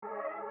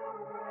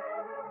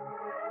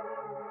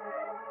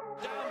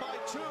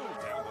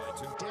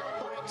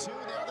2,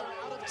 now they're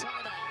out of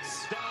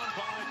timeouts. Down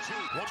by 2.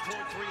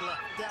 1.3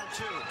 left. Down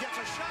 2. Gets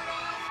a shot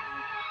off.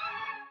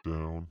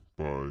 Down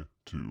by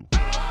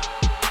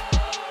 2.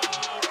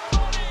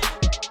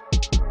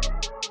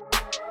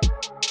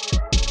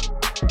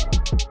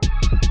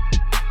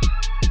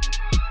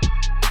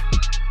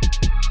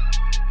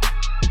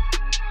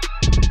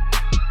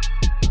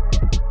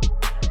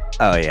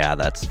 Oh yeah,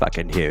 that's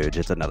fucking huge.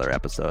 It's another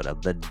episode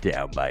of the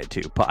Down by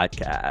 2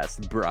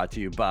 podcast, brought to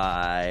you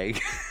by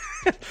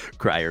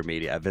Crier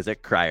Media.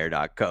 Visit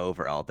crier.co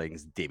for all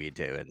things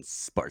DB2 and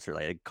sports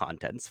related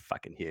content. It's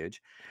fucking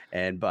huge.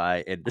 And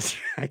by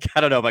industry, I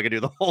don't know if I can do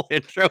the whole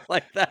intro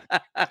like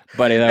that.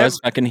 Buddy, that was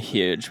fucking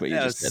huge what you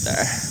That just was did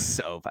there.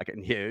 so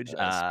fucking huge.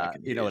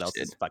 Fucking you know what huge, else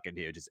is dude. fucking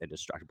huge? It's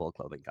Indestructible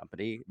Clothing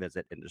Company.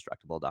 Visit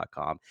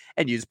indestructible.com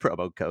and use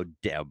promo code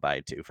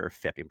DOWN2 for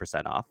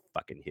 15% off.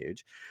 Fucking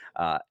huge.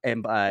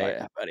 And by Oh,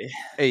 yeah, buddy.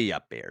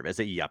 Yup Beer.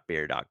 Visit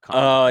yupbeer.com.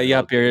 Oh, for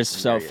yeah, beer is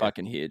locations so near you.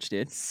 fucking huge,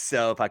 dude.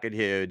 So fucking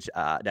huge.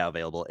 Now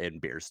available in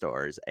beer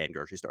stores and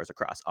grocery stores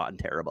across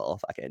Ontario.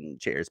 Fucking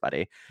cheers,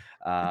 buddy.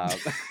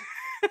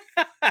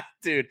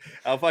 Dude,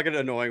 how fucking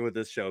annoying would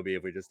this show be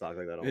if we just talk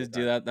like that all the Just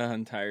time? do that the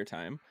entire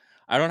time.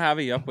 I don't have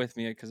a Yup with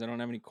me because I don't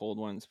have any cold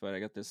ones, but I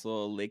got this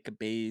little Lake of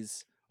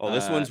Bays. Oh,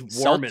 this one's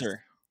warm as...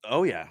 seltzer.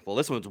 Oh, yeah. Well,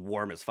 this one's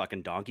warm as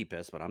fucking donkey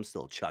piss, but I'm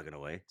still chugging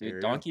away. Here Dude,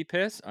 we go. donkey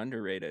piss,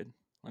 underrated.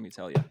 Let me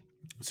tell you.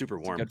 Super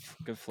It's a warm.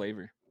 good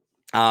flavor.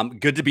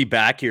 Good to be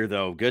back here,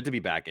 though. Good to be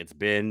back. It's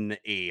been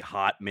a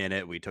hot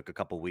minute. We took a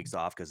couple weeks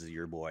off because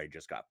your boy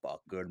just got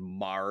fucking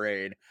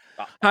married.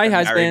 Hi,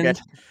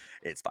 husband.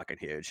 It's fucking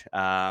huge.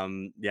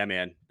 Yeah,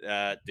 man.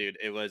 Dude,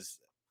 it was...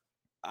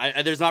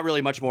 there's not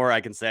really much more I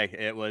can say.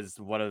 It was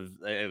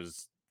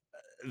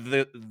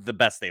the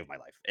best day of my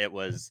life. It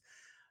was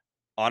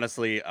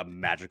honestly a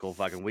magical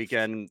fucking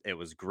weekend. It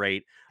was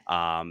great.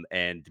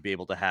 And to be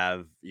able to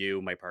have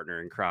you, my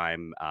partner in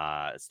crime,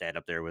 stand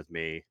up there with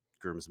me,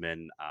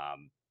 Groomsmen,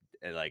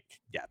 and like,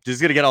 yeah,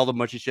 just gonna get all the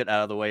mushy shit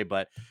out of the way.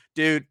 But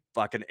dude,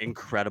 fucking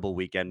incredible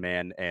weekend,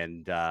 man.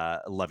 And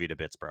love you to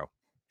bits, bro.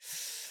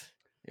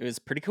 It was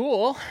pretty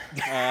cool.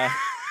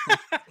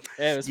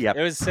 It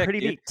was sick, pretty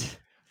dude. neat.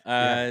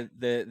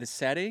 The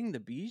setting, the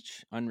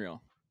beach,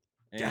 unreal.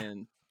 Yeah.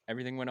 And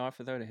everything went off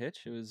without a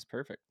hitch. It was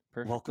perfect.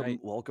 Perfect night.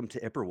 Welcome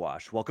to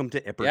Ipperwash. Welcome to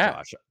Ipper Yeah.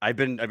 Josh. I've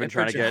been Ipper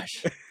trying to get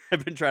Josh.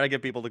 I've been trying to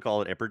get people to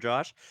call it Ipper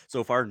Josh.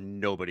 So far,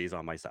 nobody's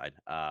on my side.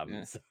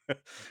 Yeah. So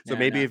Yeah,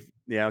 maybe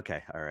no.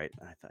 okay, all right.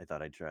 I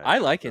thought I'd try. I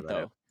like try it that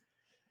out.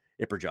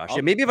 though. Ipper Josh. I'll-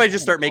 Yeah, maybe if I I'm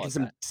just gonna start call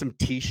making it some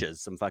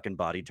t-shirts, some fucking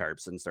body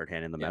tarps, and start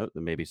handing them Yeah. out,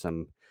 then maybe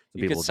some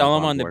You people could will sell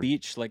jump them on the board.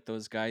 beach like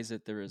those guys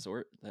at the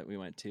resort that we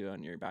went to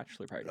on your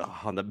bachelor party.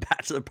 On the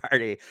bachelor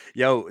party.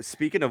 Yo,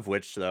 speaking of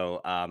which, though,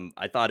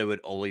 I thought it would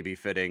only be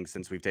fitting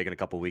since we've taken a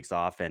couple weeks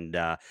off and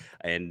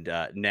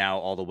now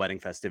all the wedding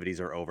festivities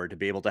are over to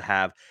be able to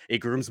have a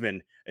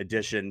groomsman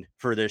edition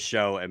for this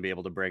show and be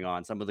able to bring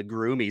on some of the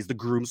groomies, the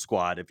groom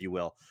squad, if you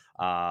will.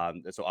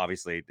 So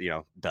obviously,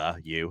 you,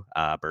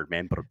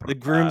 Birdman, The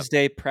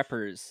Groomsday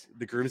Preppers.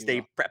 the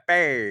Groomsday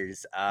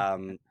Preppers.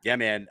 Yeah,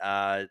 man.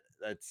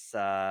 That's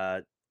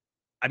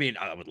I mean,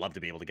 I would love to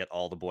be able to get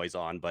all the boys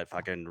on, but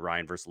fucking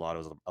Ryan Versalotto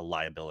is a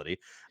liability.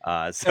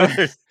 So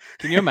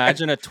Can you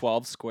imagine a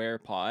 12 square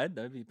pod?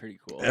 That'd be pretty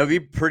cool. that'd be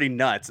pretty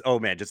nuts. Oh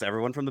man, just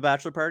everyone from the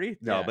bachelor party?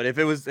 No, Yeah. but if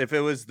it was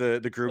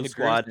the groom Or the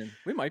squad, groomsmen.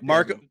 We might be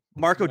Marco able to-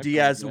 Marco we might be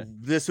able Diaz, to do it.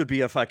 this would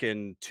be a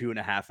fucking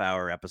 2.5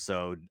 hour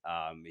episode.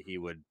 He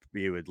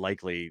would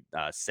likely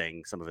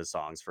sing some of his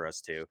songs for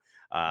us too.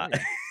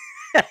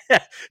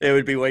 It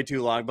would be way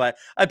too long, but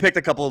I picked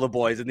a couple of the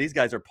boys, and these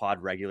guys are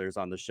pod regulars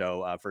on the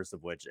show. First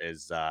of which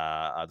is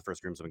the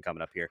first groomsman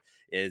coming up here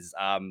is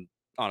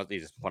honestly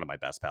just one of my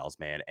best pals,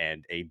 man,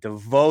 and a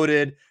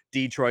devoted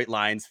Detroit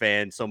Lions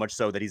fan, so much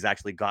so that he's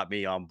actually got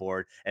me on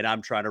board, and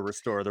I'm trying to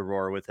restore the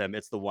roar with him.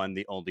 It's the one,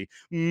 the only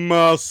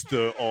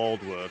Master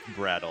Aldworth,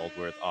 Brad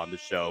Aldworth, on the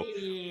show.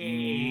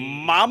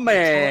 My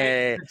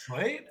man.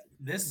 Detroit?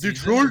 This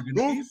Detroit, season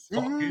they're gonna be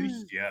fucking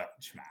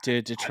huge, man.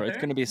 Dude, Detroit's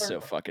They're- gonna be so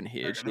they're- fucking they're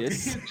huge, gonna dude.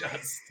 be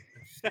just-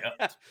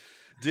 yeah.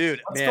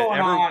 Dude, What's man,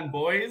 going on,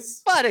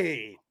 boys?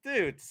 buddy,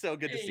 dude, so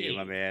good to see you,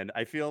 my Hey. man.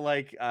 I feel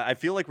like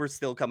we're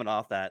still coming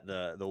off that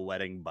the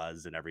wedding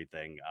buzz and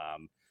everything.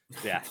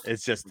 Yeah,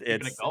 it's just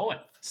Keeping it going.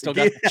 Still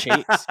got the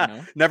chase, you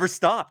know? never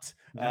stopped.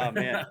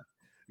 Man,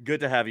 good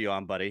to have you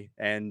on, buddy.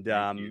 And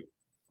Thank you.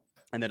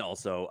 and then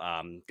also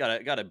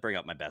gotta bring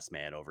up my best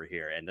man over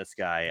here. And this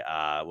guy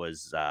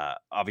was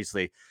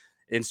obviously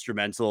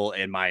instrumental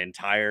in my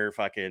entire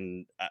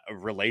fucking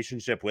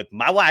relationship with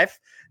my wife,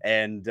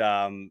 and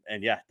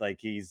yeah, like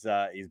he's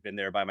been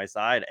there by my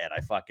side, and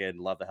I fucking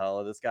love the hell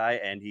of this guy.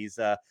 And he's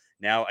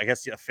now, I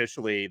guess,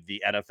 officially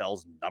the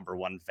NFL's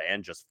 #1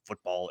 fan, just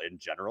football in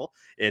general.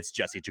 It's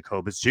Jesse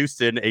Jacobus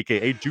Houston,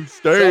 aka Juice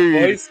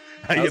Day. boys?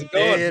 How How's you it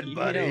going? been,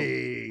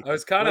 buddy? I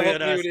was kind of Look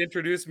at hoping you us. would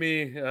introduce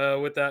me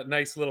with that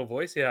nice little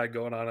voice you had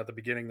going on at the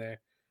beginning there.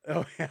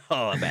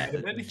 Man,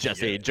 Good.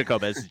 Jesse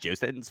Jacobus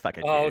Justin's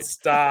fucking Oh, huge.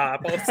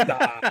 stop. Oh,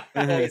 stop.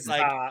 Oh, He's like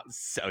stop.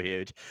 so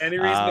huge. Any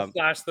reason to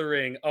flash the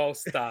ring? Oh,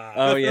 stop.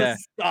 Oh yeah,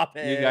 Stop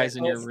it. you guys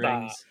and Oh, your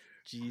stop. rings.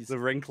 Jeez. The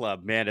ring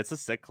club, man, it's a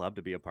sick club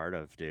to be a part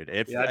of, dude.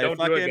 If Yeah, I don't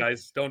do it, fucking,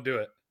 guys. Don't do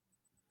it.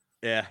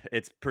 yeah,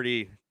 it's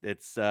pretty.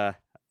 It's I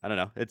don't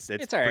know. It's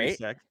It's pretty alright.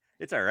 sick.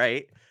 It's all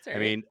right. It's I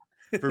alright. mean,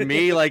 for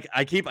me, like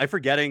I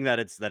forgetting that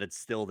it's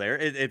still there.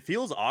 It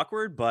feels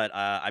awkward, but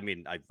I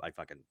mean, I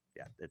fucking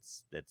yeah,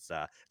 it's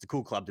a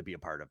cool club to be a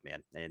part of,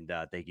 man. And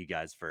thank you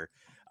guys for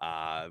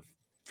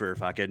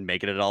fucking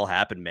making it all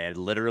happen, man.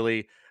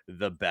 Literally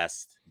the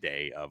best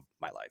day of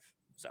my life.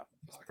 So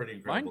It's pretty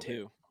incredible. Mine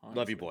too.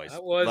 love you, honestly. boys.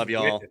 That was Love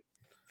y'all. wicked.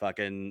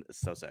 Fucking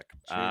so sick.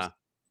 Cheers.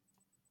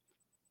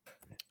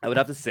 I would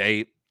have to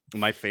say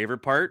my favorite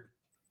part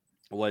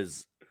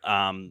was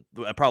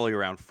probably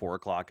around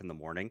 4:00 in the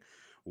morning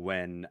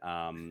when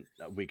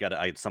we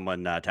got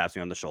someone taps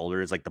me on the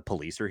shoulder. It's like the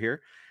police are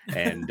here,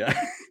 and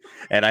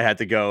and I had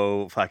to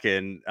go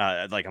fucking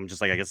like I'm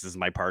just like I guess this is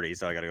my party,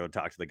 so I got to go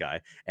talk to the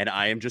guy, and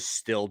I am just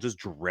still just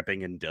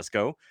dripping in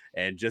disco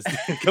and just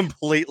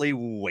completely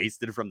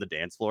wasted from the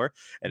dance floor,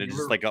 and it You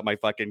just were- like got my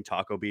fucking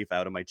taco beef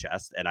out of my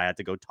chest, and I had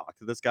to go talk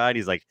to this guy, and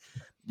he's like,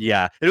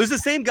 yeah, it was the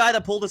same guy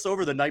that pulled us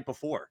over the night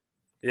before.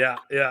 Yeah.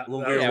 Well,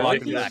 that we were was Yeah, walking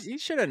ridiculous. back. he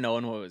should have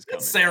known what was coming.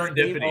 It's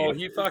serendipity. Oh,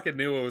 he fucking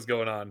knew what was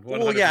going on. 100%.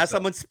 Well, yeah,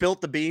 someone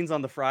spilt the beans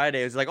on the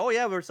Friday. It's like, oh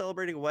yeah, we're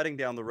celebrating a wedding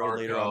down the road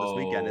later on this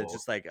weekend. It's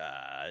just like,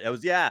 that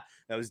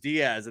was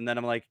Diaz. And then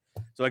I'm like,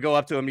 so I go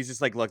up to him. He's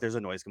just like, look, there's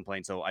a noise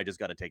complaint, so I just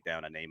got to take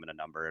down a name and a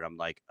number. And I'm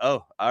like,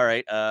 oh, all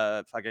right,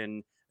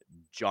 fucking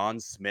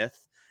John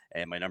Smith.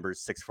 And my number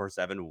is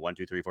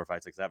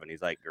 647-123-4567.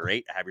 He's like,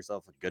 great, have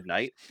yourself a good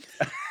night.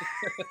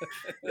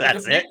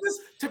 That's it.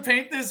 To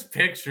paint this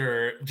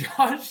picture,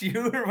 Josh,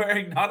 you were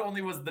wearing, not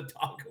only was the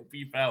taco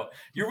beef out,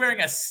 you're wearing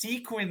a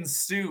sequin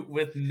suit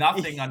with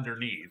nothing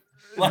underneath.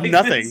 Nothing.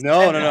 this-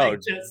 No, and, no, no.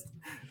 like, just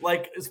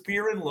like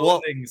fear and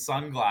loathing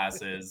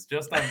sunglasses.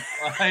 Just like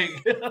like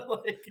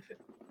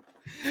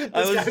I this was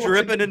guy wouldn't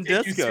dripping in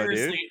take you disco, dude.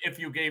 seriously if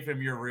you gave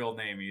him your real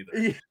name either.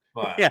 Yeah.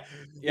 But Yeah.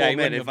 Yeah, Well, he man,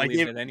 wouldn't if have I believed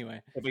gave it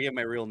anyway.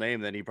 my real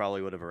name, then he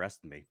probably would have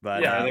arrested me.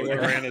 But Yeah, they would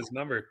have ran his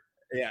number.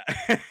 yeah.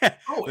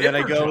 oh, But then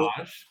I Ipper go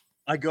Josh.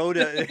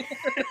 to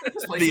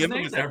This place the is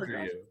infamous named after Ipper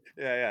Josh. you.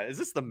 Yeah. Is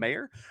this the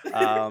mayor?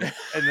 And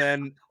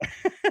then,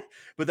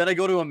 but then I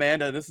go to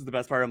Amanda. And this is the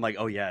best part. I'm like,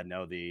 oh yeah,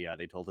 no, they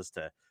told us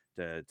to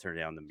turn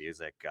down the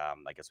music.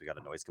 I guess we got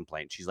a noise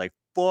complaint. She's like,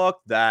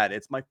 fuck that.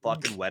 It's my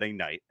fucking wedding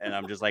night. And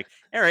I'm just like,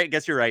 all right,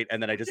 guess you're right.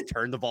 And then I just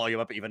turned the volume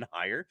up even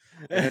higher.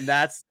 And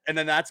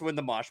then that's when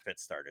the mosh pit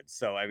started.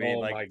 So I mean, Oh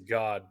like, my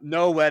god.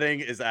 no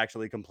wedding is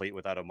actually complete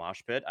without a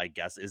mosh pit, I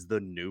guess is the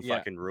new Yeah.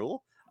 fucking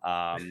rule.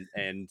 And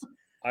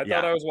I Yeah.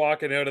 thought I was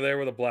walking out of there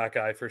with a black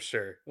eye for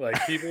sure. Like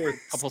people were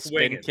Couple spin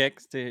swinging,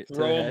 kicks to the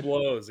throwing head.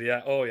 blows.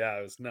 Yeah. Oh yeah,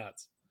 it was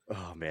nuts.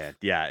 oh man,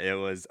 yeah, it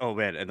was. Oh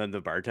man, and then the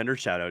bartender,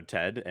 shout out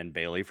Ted and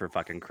Bailey for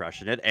fucking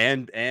crushing it,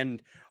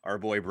 and our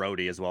boy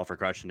Brody as well for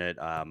crushing it.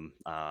 On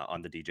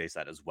the DJ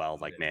set as well.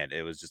 Like man,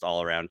 it was just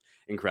all around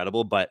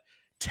incredible. But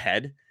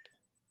Ted,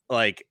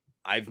 like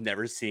I've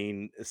never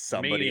seen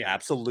somebody Maniac.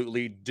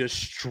 absolutely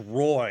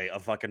destroy a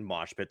fucking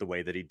mosh pit the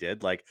way that he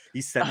did. Like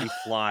he sent me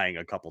flying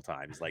a couple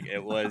times. Like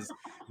it was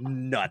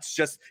nuts.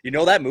 Just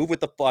that move with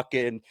the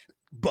fucking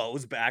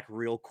bows back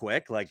real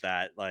quick like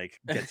that, like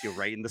gets you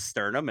right in the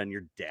sternum and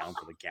you're down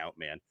for the count,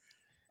 man.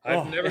 I've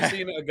Oh. never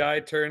seen a guy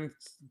turn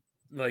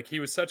like he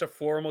was such a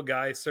formal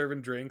guy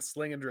serving drinks,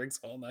 slinging drinks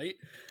all night.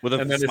 With a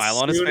And then smile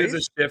as on his soon as face.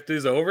 his shift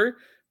is over,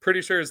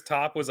 pretty sure his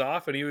top was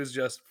off and he was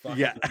just fucking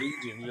Yeah.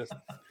 raging. Just,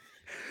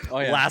 Oh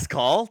yeah. Last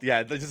call.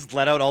 Yeah, they just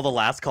let out all the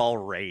last call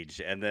rage.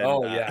 And then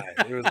oh yeah,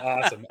 it was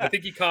awesome. I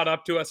think he caught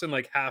up to us in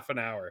like half an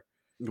hour.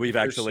 we've for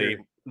actually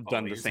sure.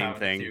 done Oh, the he's same having a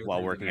thing few while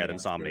of these working at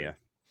events, Insomnia.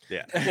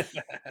 Yeah.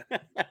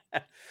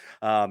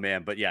 Oh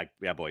man, but yeah,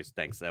 boys,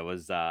 thanks. That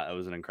was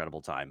an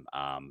incredible time.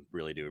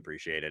 Really do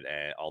appreciate it,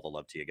 and all the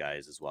love to you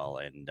guys as well.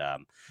 And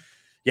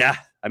yeah,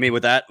 I mean,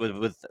 with that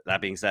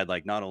being said,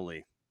 like not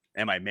only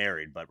am I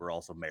married, but we're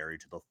also married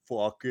to the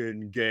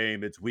fucking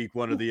game. It's week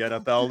 1 of the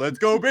NFL. Let's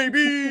go,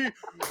 baby!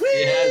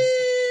 Yes.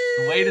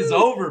 The wait is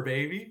over,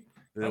 baby.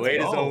 The Let's wait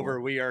is go. over.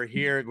 We are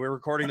here. We're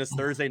recording this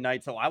Thursday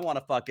night, so I want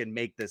to fucking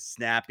make this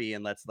snappy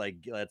and let's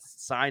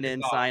sign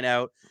in, Kickoff. sign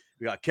out.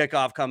 We got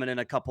kickoff coming in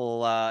a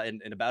couple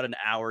in about an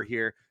hour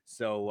here,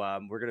 so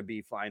we're gonna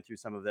be flying through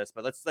some of this.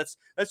 But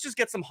let's just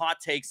get some hot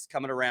takes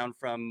coming around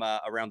from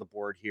around the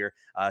board here,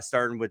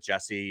 starting with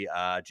Jesse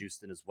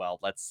Justin as well.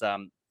 Let's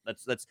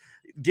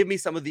give me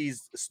some of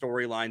these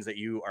storylines that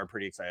you are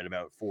pretty excited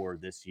about for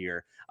this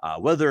year,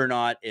 whether or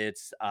not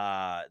it's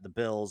the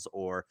Bills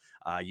or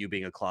you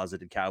being a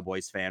closeted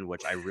Cowboys fan,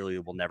 which I really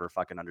will never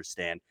fucking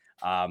understand.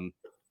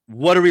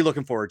 What are we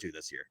looking forward to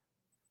this year?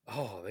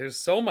 Oh, there's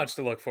so much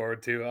to look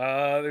forward to.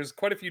 There's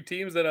quite a few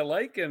teams that I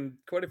like and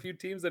quite a few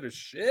teams that are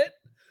shit.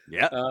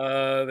 Yeah.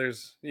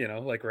 There's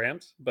like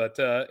Rams, but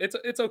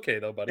it's okay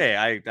though, buddy. Hey,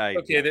 I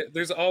Okay,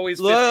 there's always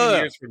 15 Look.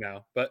 years from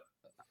now, but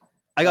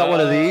I got one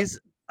of these.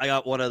 I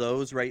got one of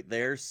those right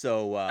there.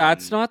 So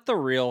That's not the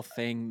real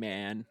thing,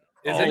 man.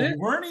 Isn't Oh, it? you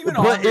weren't even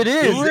but on the it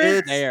is. team. It's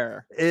It's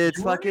there. It's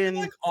You weren't even,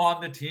 fucking. like,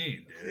 on the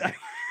team, dude.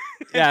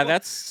 Yeah,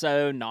 that's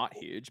so not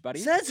huge, buddy.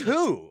 Says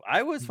who?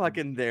 I was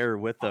fucking there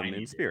with them Fine, you in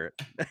did.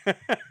 spirit.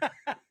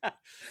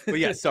 But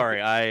yeah,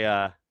 sorry,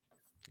 I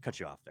cut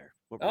you off there.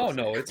 What were we Oh saying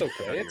no, it's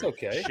okay. about It's your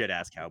okay. Shit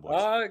ass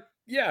Cowboys.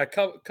 Yeah, a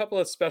couple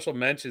of special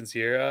mentions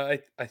here.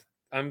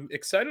 I'm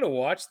excited to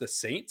watch the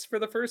Saints for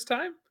the first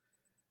time.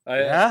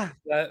 Yeah.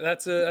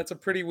 That's a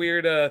pretty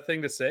weird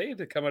thing to say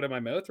to come out of my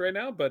mouth right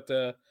now, but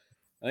I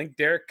think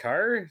Derek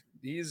Carr,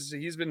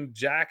 he's been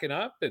jacking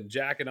up and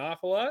jacking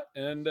off a lot,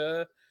 and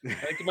I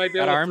think he might be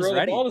Got able to arms throw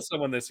the ball ready. to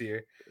someone this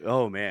year.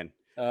 Oh man.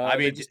 I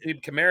They mean, just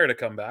need Kamara to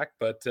come back,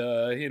 but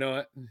you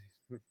know,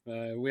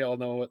 we all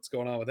know what's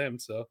going on with him.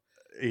 So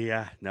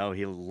yeah, no,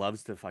 he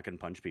loves to fucking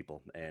punch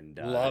people and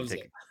loves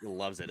it.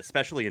 loves it,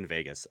 especially in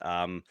Vegas.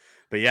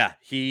 But yeah,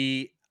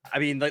 I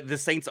mean, the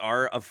Saints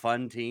are a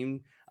fun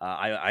team.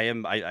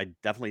 I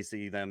definitely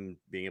see them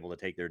being able to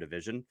take their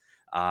division.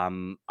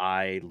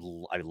 I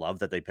love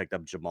that they picked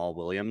up Jamal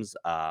Williams.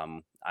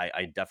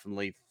 I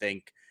definitely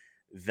think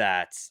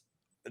that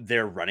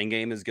their running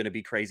game is going to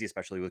be crazy,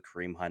 especially with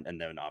Kareem Hunt,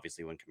 and then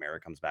obviously when Kamara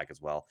comes back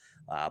as well.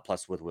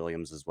 Plus with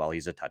Williams as well,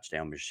 he's a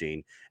touchdown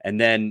machine. And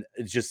then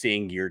just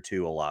seeing year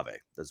 2 Olave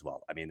as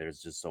well. I mean,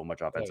 there's just so much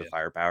offensive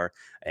firepower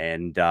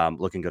and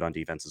looking good on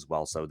defense as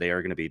well. So they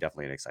are going to be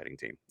definitely an exciting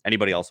team.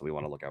 Anybody else that we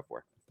want to look out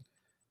for?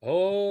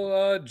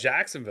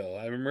 Jacksonville.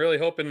 I'm really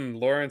hoping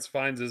Lawrence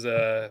finds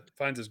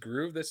his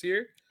groove this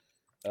year.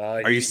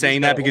 Are you He's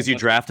saying got that a whole because you bunch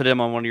of- drafted him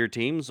on one of your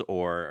teams,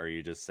 or are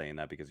you just saying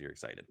that because you're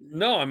excited?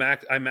 No, I'm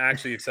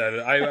actually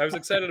excited. I was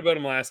excited about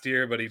him last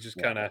year, but he just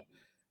Yeah. kind of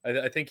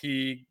I think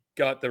he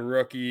got the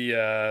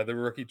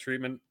rookie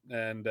treatment,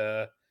 and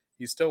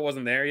he still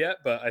wasn't there yet.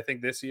 But I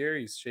think this year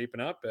he's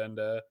shaping up, and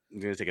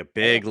He's going to take a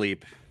big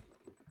leap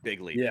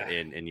Yeah.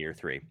 in year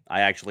 3. I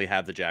actually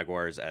have the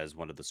Jaguars as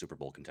one of the Super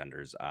Bowl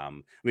contenders.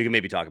 We can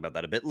maybe talk about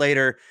that a bit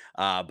later,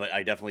 but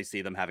I definitely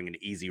see them having an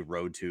easy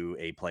road to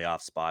a playoff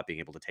spot, being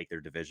able to take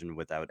their division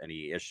without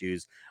any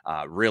issues.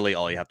 Really,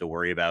 all you have to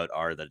worry about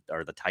are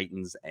the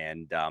Titans,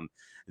 and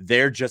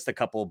they're just a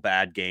couple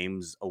bad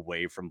games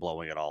away from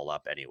blowing it all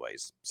up,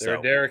 anyways. they're a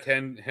So. Derrick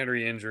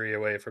Henry injury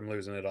away from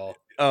losing it all.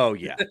 Oh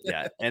yeah,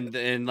 yeah,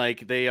 and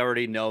like they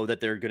already know that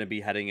they're going to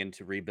be heading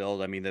into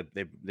rebuild. I mean,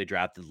 they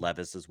drafted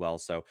Levis as well,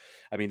 so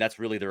I mean that's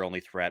really their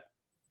only threat.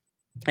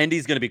 And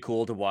he's going to be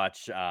cool to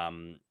watch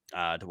some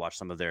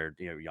of their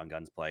young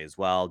guns play as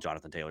well.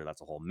 Jonathan Taylor,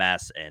 that's a whole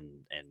mess, and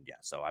yeah,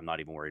 so I'm not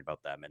even worried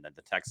about them. And then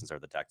the Texans are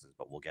the Texans,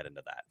 but we'll get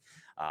into that.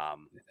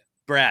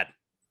 Brad,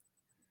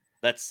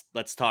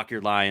 let's talk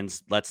your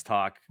Lions. Let's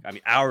talk. I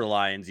mean, our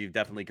Lions. You've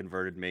definitely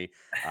converted me.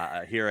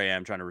 Here I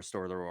am trying to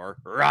restore the roar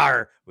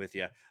with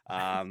you.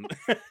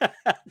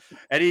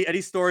 Any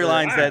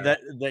storylines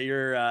that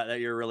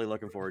you're really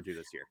looking forward to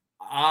this year?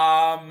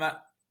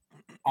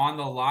 On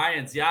the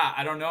Lions, yeah,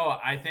 I don't know.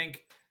 I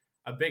think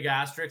a big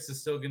asterisk is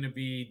still going to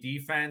be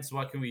defense.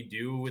 What can we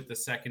do with the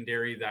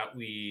secondary that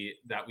we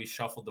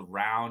shuffled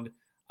around?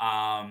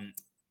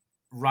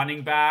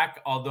 Running back,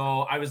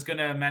 although I was going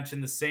to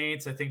mention the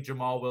Saints. I think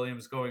Jamal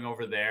Williams going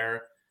over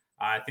there.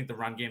 I think the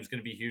run game is going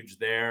to be huge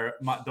there.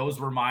 Those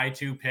were my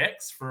 2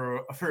 picks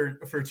for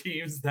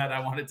teams that I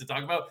wanted to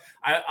talk about.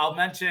 I'll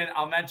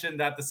mention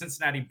that the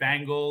Cincinnati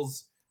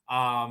Bengals.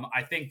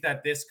 I think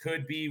that this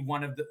could be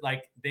one of the,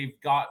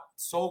 they've got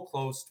so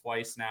close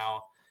twice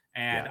now,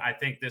 and I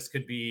think this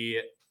could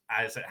be,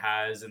 as it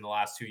has in the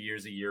last 2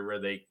 years, a year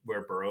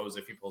where Burrows,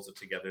 if he pulls it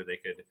together,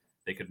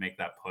 they could make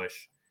that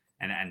push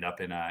and end up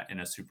in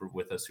a Super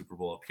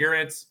Bowl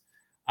appearance.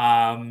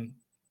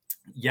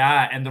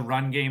 Yeah, and the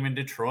run game in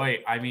Detroit.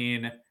 I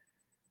mean,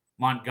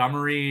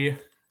 Montgomery,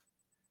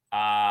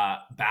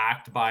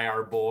 backed by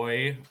our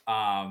boy.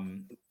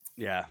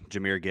 Yeah,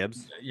 Jahmyr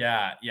Gibbs.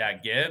 Yeah,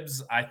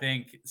 Gibbs. I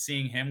think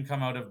seeing him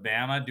come out of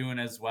Bama doing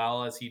as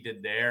well as he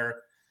did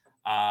there,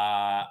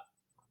 I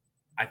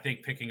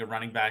think picking a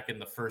running back in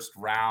the first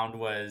round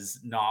was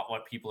not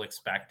what people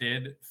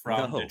expected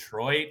from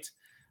Detroit.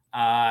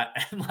 And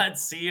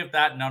let's see if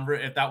that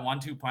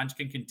 1-2 punch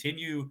can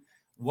continue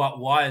what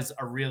was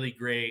a really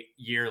great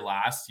year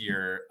last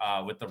year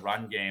with the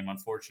run game.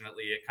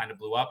 Unfortunately, it kind of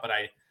blew up, but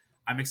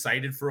I'm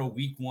excited for a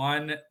week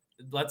 1.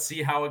 Let's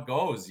see how it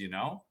goes,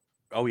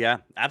 Oh yeah,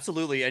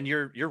 absolutely. And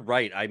you're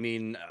right. I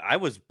mean, I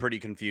was pretty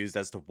confused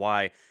as to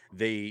why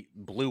they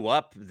blew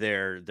up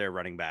their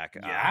running back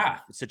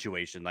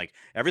situation. Like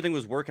everything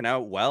was working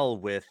out well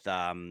with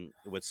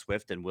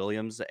Swift and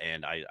Williams,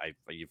 and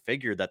you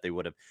figured that they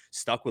would have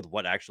stuck with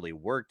what actually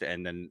worked,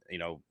 and then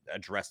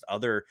addressed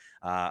other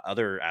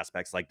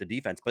aspects like the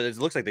defense. But it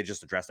looks like they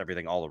just addressed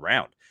everything all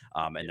around.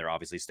 And they're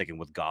obviously sticking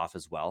with Goff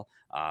as well,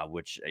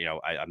 which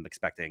I'm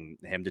expecting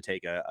him to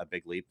take a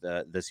big leap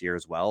this year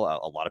as well.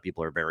 A lot of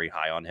people are very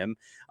high on him.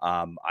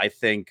 I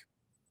think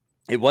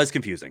it was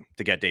confusing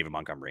to get David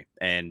Montgomery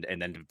and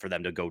then for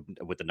them to go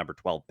with the number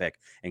 12 pick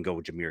and go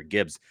with Jahmyr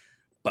Gibbs.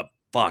 But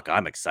fuck,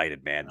 I'm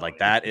excited, man. Like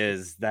that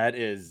is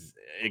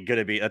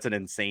gonna be that's an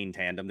insane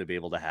tandem to be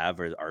able to have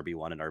for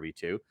RB1 and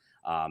RB2.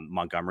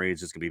 Montgomery is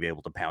just gonna be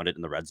able to pound it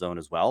in the red zone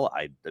as well.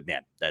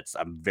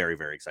 I'm very,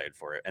 very excited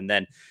for it. And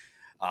then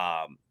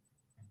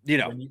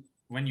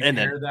when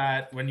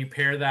you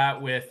pair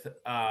that with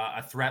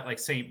a threat like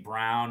St.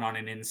 Brown on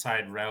an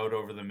inside route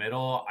over the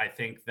middle, I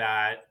think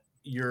that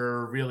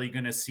you're really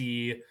going to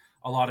see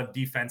a lot of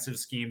defensive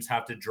schemes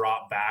have to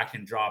drop back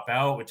and drop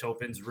out, which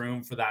opens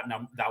room for that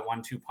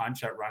 1-2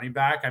 punch at running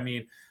back. I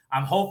mean,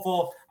 I'm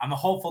hopeful. I'm a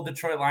hopeful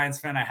Detroit Lions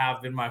fan. I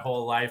have been my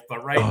whole life,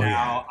 but right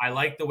now I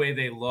like the way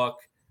they look.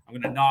 I'm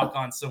going to knock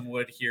on some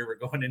wood here. We're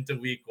going into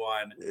week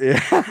 1.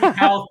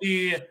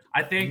 Healthy.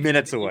 I think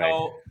minutes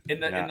away. In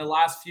the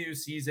last few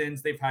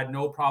seasons, they've had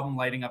no problem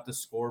lighting up the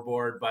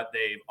scoreboard, but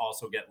they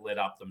also get lit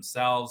up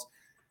themselves.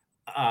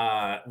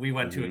 We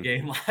went to a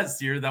game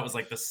last year that was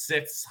like the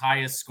 6th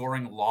highest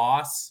scoring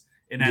loss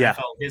in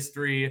NFL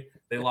history.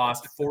 They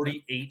lost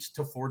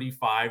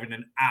 48-45 in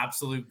an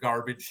absolute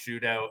garbage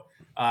shootout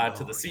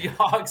to the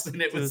Seahawks,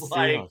 and it was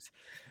like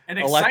an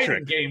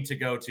exciting game to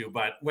go to.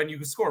 But when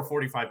you score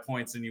 45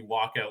 points and you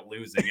walk out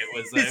losing, it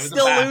was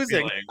still a bad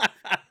losing.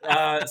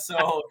 Feeling.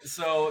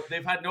 So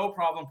they've had no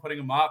problem putting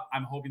them up.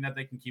 I'm hoping that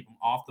they can keep them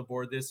off the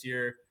board this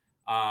year.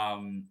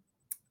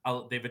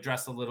 They've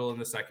addressed a little in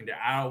the secondary.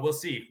 We'll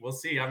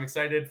see. I'm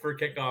excited for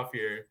kickoff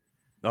here.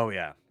 Oh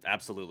yeah,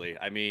 absolutely.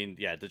 I mean,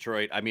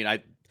 Detroit. I mean,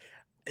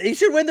 they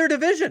should win their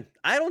division.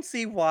 I don't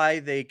see why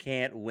they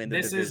can't win the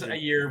division. This is a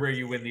year where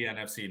you win the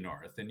NFC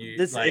North, and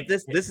this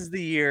is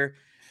the year.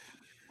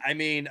 I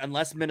mean,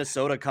 unless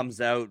Minnesota comes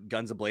out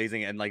guns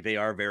a-blazing and like they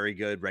are a very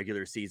good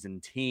regular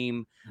season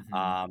team,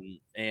 and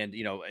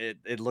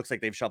it looks like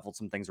they've shuffled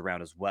some things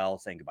around as well,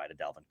 saying goodbye to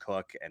Dalvin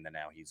Cook, and then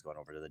now he's going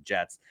over to the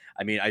Jets.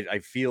 I mean, I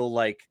feel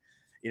like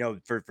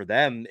for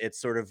them, it's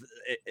sort of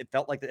it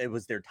felt like it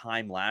was their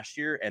time last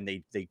year, and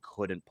they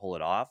couldn't pull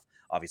it off.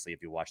 Obviously,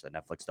 if you watch the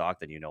Netflix doc,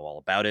 then you know all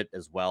about it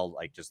as well,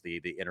 like just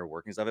the inner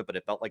workings of it. But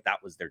it felt like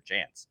that was their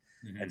chance,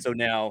 and so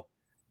now.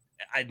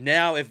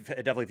 Now if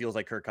it definitely feels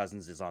like Kirk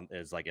Cousins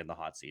is like in the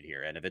hot seat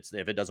here, and if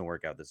it doesn't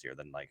work out this year,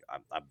 then like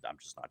I'm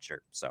just not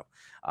sure. So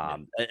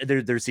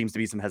there seems to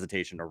be some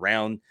hesitation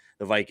around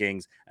the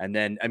Vikings, and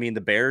then I mean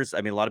the Bears.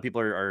 I mean a lot of people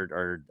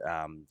are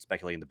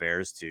speculating the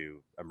Bears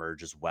to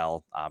emerge as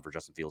well for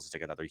Justin Fields to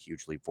take another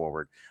huge leap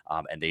forward,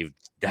 and they've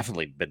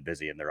definitely been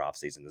busy in their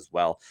offseason as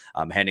well,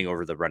 handing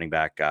over the running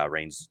back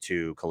reins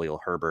to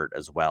Khalil Herbert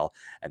as well,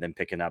 and then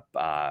picking up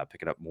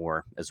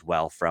more as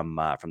well from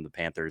the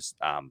Panthers.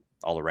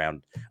 All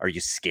around. Are you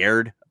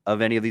scared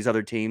of any of these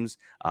other teams?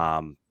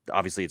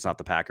 Obviously, it's not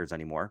the Packers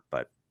anymore,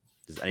 but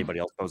does anybody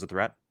else pose a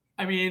threat?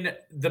 I mean,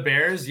 the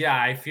Bears,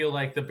 I feel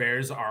like the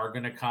Bears are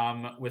going to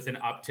come with an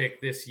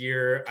uptick this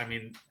year. I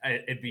mean,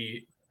 it'd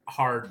be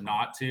hard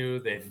not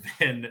to. They've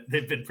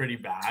been pretty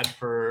bad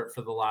for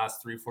the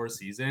last 3-4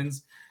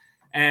 seasons,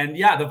 and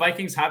the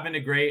Vikings have been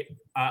a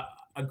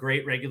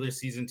great regular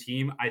season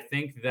team. I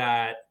think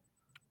that.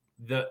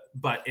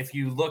 But if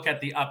you look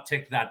at the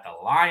uptick that the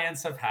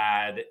Lions have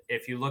had,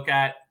 if you look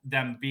at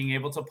them being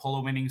able to pull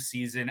a winning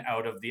season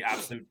out of the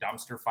absolute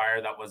dumpster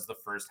fire that was the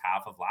first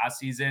half of last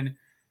season,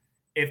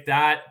 if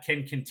that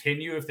can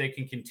continue, if they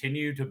can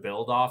continue to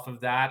build off of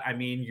that, I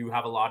mean, you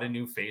have a lot of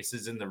new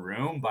faces in the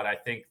room, but I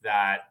think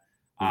that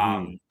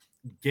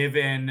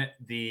given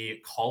the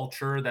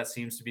culture that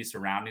seems to be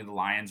surrounding the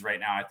Lions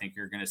right now, I think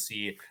you're going to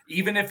see,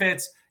 even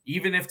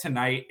if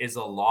tonight is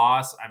a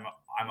loss,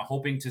 I'm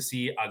hoping to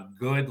see a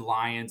good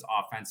Lions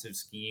offensive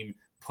scheme,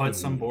 put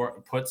some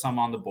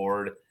on the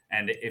board.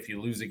 And if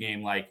you lose a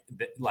game like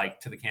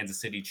to the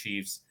Kansas City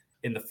Chiefs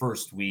in the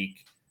first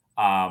week,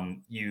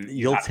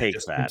 you'll take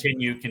that.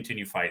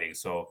 Continue fighting.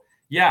 So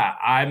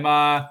I'm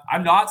not.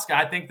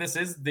 I think this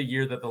is the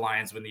year that the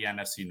Lions win the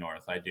NFC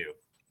North. I do.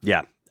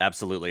 Yeah,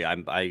 absolutely.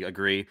 I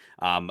agree.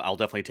 I'll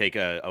definitely take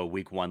a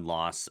week 1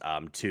 loss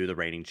to the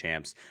reigning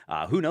champs.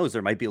 Who knows?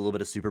 There might be a little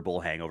bit of Super Bowl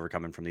hangover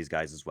coming from these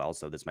guys as well.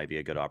 So this might be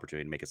a good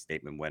opportunity to make a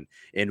statement win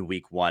in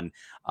week 1.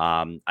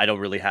 I don't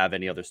really have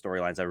any other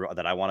storylines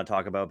that I want to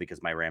talk about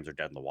because my Rams are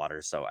dead in the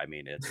water. So I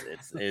mean,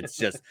 it's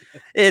just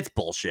it's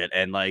bullshit.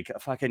 And like a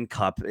fucking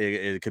Cup,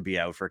 it could be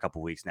out for a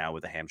couple weeks now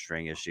with a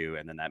hamstring issue,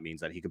 and then that means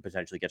that he could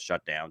potentially get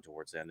shut down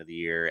towards the end of the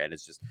year. And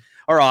it's just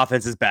our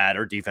offense is bad,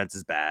 our defense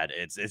is bad.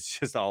 It's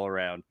just all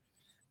around.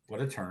 What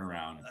a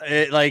turnaround.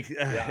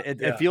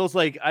 It feels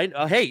like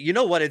hey, you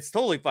know what? It's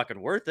totally fucking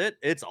worth it.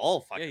 It's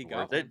all fucking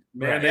worth it.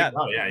 Man,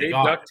 they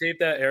duct taped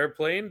that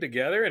airplane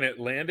together and it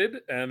landed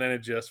and then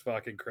it just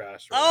fucking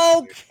crashed.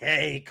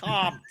 Okay,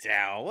 calm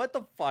down. What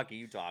the fuck are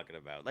you talking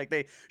about? Like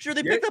they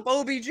picked up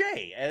OBJ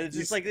and it's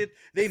just like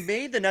they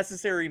made the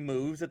necessary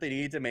moves that they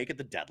needed to make at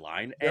the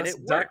deadline and it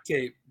duct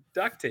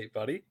tape,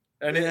 buddy.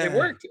 And it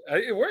worked.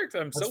 It worked.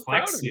 I'm That's so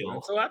proud Flex of you. I'm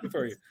Seal. so happy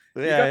for you.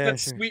 You Yeah, got yeah, that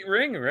sure. sweet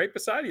ring right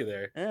beside you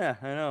there. Yeah,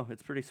 I know.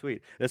 It's pretty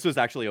sweet. This was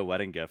actually a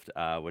wedding gift,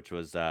 which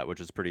was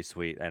pretty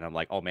sweet. And I'm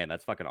like, oh man,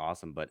 that's fucking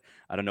awesome. But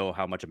I don't know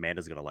how much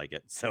Amanda's gonna like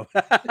it. So,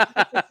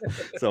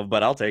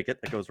 but I'll take it.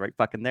 It goes right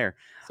fucking there.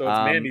 So it's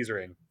Mandy's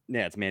ring.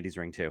 Yeah, it's Mandy's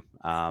ring too.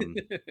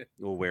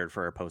 We'll wear it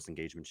for our post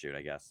engagement shoot,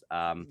 I guess.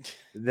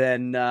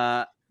 Then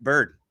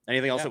Bird.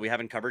 Anything else Yeah. that we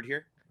haven't covered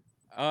here?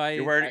 Oh,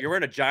 You're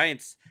wearing a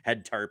Giants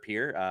head tarp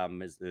here.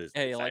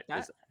 Hey, you like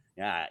that?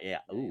 Yeah.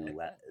 Ooh, like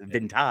that?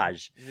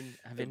 vintage.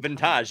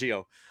 Vintage,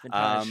 yo.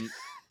 Vintage.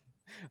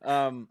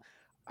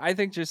 I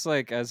think just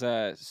like as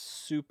a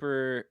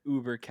super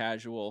uber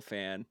casual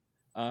fan,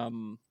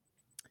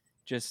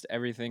 just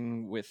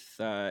everything with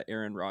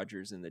Aaron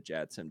Rodgers and the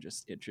Jets, I'm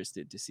just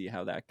interested to see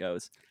how that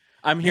goes.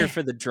 I'm here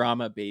for the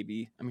drama,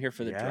 baby. I'm here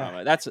for the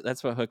drama.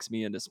 That's what hooks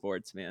me into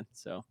sports, man.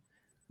 So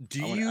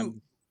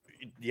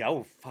Yeah,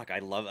 oh fuck, I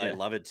love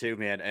it too,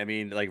 man. I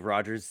mean, like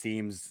Rodgers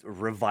seems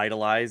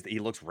revitalized. He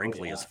looks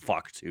wrinkly as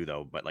fuck too,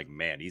 though. But like,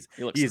 man, he's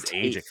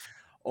aging.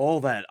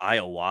 All that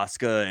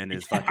ayahuasca and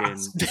his fucking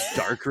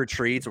dark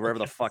retreats or wherever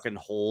the fucking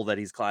hole that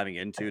he's climbing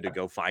into to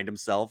go find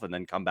himself and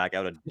then come back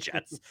out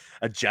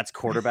a Jets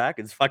quarterback.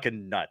 It's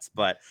fucking nuts.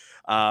 But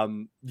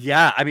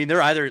yeah, I mean,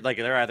 they're either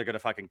gonna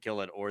fucking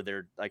kill it or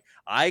they're like,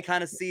 I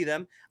kind of see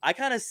them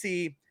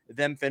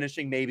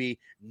finishing maybe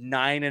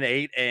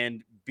 9-8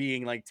 and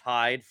being like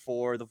tied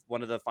for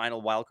one of the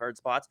final wild card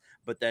spots,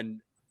 but then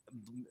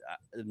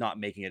not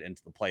making it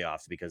into the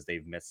playoffs because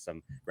they've missed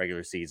some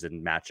regular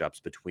season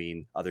matchups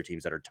between other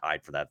teams that are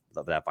tied for that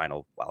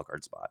final wild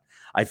card spot.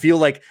 I feel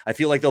like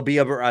they'll be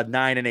a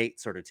 9-8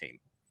 sort of team.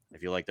 I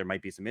feel like there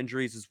might be some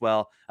injuries as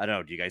well. I don't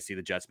know. Do you guys see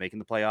the Jets making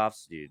the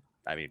playoffs?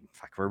 I mean,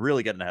 fuck, we're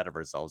really getting ahead of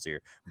ourselves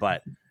here,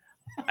 but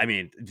I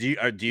mean, do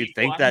you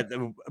think that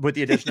with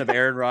the addition of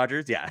Aaron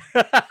Rodgers, yeah,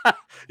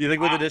 you think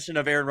with the addition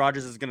of Aaron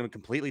Rodgers is going to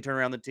completely turn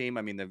around the team?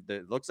 I mean,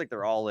 it looks like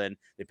they're all in.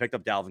 They picked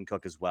up Dalvin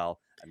Cook as well.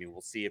 I mean,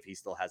 we'll see if he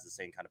still has the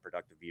same kind of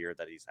productive year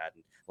that he's had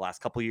in the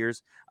last couple of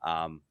years.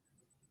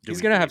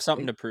 He's going to have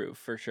something to prove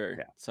for sure.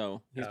 Yeah.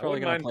 So he's probably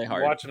going to play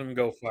hard. Watching him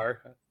go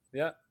far.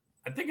 Yeah.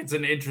 I think it's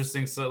an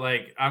interesting. So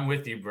like, I'm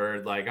with you,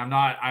 Bird. Like, I'm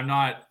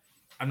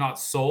not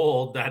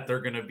sold that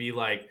they're going to be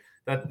like,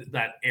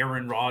 that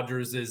Aaron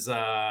Rodgers is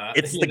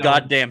it's the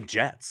goddamn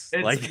Jets.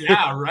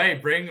 Yeah,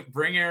 right.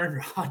 Bring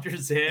Aaron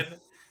Rodgers in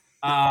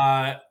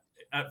at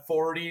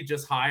 40,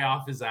 just high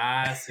off his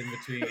ass in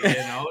between,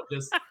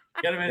 just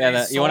get him in.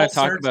 Yeah, you want to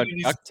talk about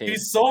duct tape.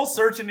 He's soul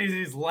searching.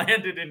 He's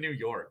landed in New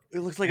York. It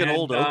looks like an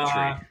old oak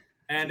tree.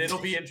 And it'll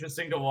be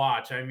interesting to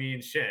watch. I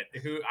mean, shit.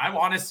 Who I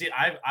want to see.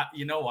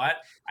 You know what?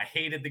 I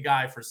hated the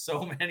guy for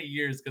so many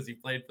years because he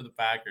played for the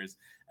Packers,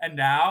 and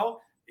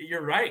now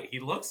you're right.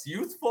 He looks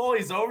youthful.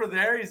 He's over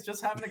there. He's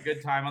just having a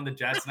good time on the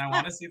Jets, and I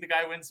want to see the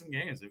guy win some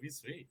games. It'd be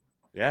sweet.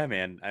 Yeah,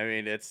 man. I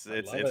mean, it's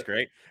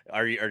great.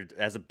 Are you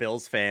as a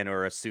Bills fan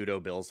or a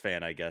pseudo Bills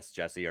fan? I guess,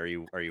 Jesse, are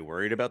you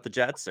worried about the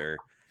Jets or?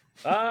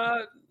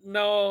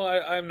 No,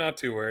 I'm not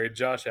too worried.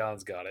 Josh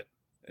Allen's got it.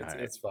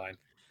 It's fine.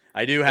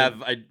 I do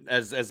have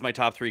as my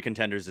top 3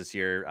 contenders this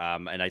year,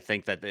 and I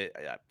think that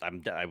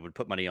I would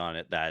put money on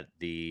it that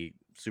the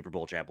Super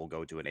Bowl champ will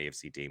go to an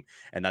AFC team,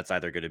 and that's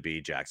either going to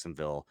be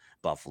Jacksonville,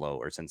 Buffalo,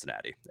 or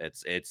Cincinnati.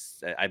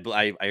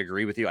 I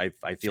agree with you.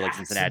 I feel like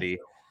Cincinnati.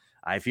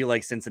 I feel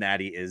like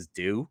Cincinnati is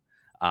due.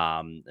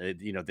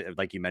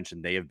 Like you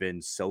mentioned, they have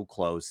been so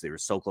close. They were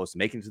so close to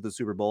making it to the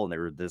Super Bowl, and they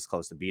were this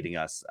close to beating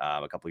us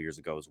a couple of years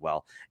ago as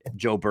well. If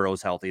Joe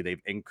Burrow's healthy,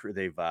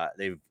 they've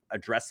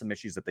addressed some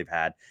issues that they've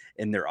had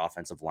in their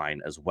offensive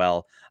line as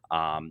well.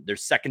 Their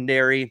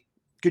secondary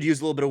could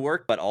use a little bit of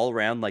work, but all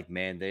around, like,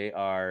 man,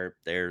 they're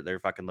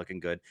fucking looking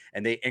good,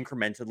 and they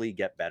incrementally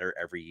get better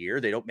every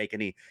year. They don't make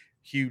any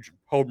huge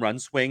home run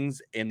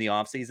swings in the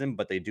offseason,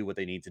 but they do what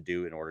they need to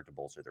do in order to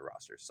bolster their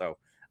roster. So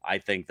I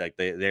think that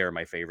they are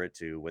my favorite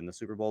to win the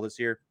Super Bowl this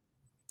year.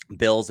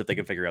 Bills, if they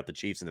can figure out the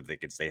Chiefs and if they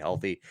can stay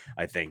healthy,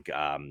 I think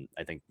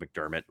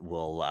McDermott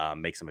will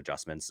make some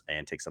adjustments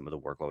and take some of the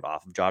workload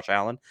off of Josh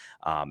Allen,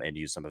 and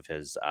use some of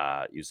his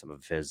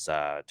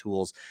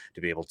tools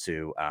to be able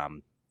to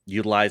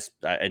utilize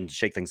and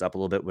shake things up a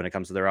little bit when it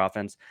comes to their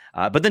offense.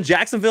 But then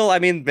Jacksonville, I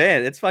mean,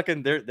 man, it's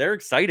fucking they're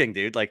exciting,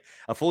 dude. Like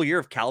a full year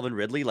of Calvin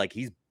Ridley, like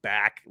he's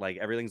back, like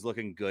everything's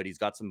looking good.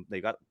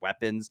 They got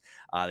weapons.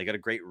 They got a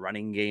great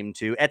running game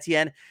too.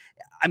 Etienne,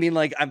 I mean,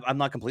 like I'm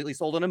not completely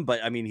sold on him, but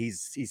I mean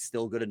he's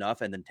still good enough.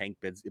 And then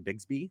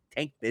Bigsby,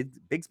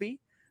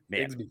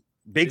 man,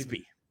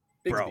 Bigsby,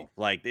 bro,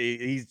 like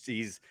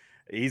he's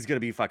gonna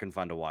be fucking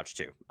fun to watch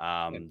too.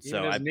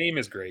 So his name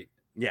is great.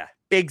 Yeah,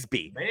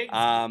 Bigsby.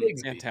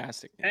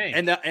 Fantastic.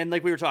 And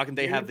like we were talking,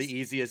 they have the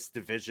easiest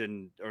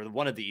division, or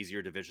one of the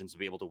easier divisions, to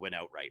be able to win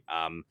outright.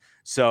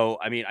 So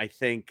I mean, I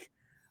think,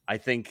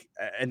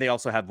 and they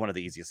also have one of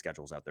the easiest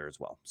schedules out there as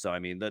well. So I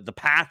mean, the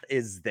path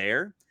is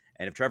there,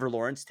 and if Trevor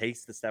Lawrence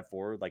takes the step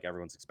forward like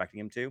everyone's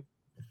expecting him to,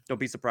 don't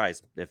be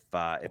surprised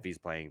if he's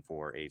playing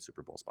for a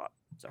Super Bowl spot.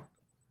 So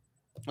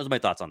those are my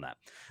thoughts on that.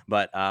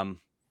 But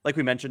like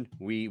we mentioned,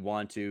 we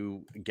want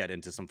to get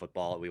into some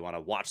football. We want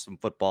to watch some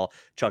football,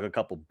 chug a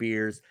couple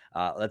beers.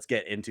 Let's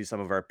get into some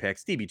of our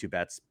picks. DB2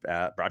 Bets,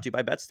 brought to you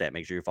by BetStamp.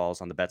 Make sure you follow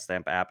us on the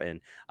BetStamp app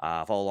and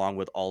follow along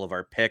with all of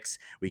our picks.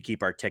 We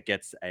keep our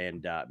tickets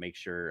and make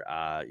sure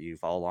you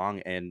follow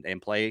along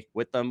and play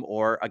with them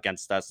or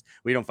against us.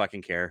 We don't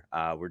fucking care.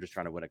 We're just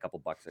trying to win a couple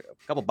bucks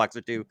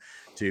or two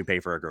to pay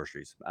for our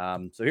groceries.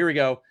 So here we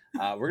go.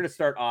 We're going to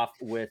start off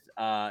with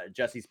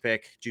Jesse's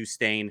pick, Juice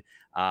Stain.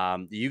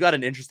 You got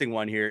an interesting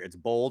one here. It's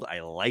bold. I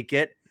like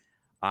it.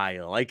 I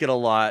like it a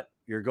lot.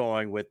 You're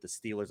going with the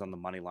Steelers on the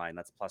money line.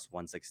 That's plus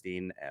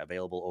 116,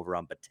 available over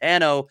on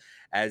Betano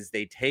as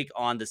they take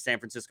on the San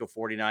Francisco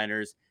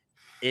 49ers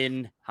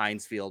in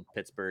Heinz Field,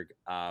 Pittsburgh.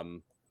 Tell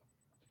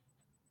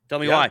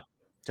me why.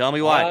 Tell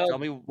me why. Tell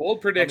me bold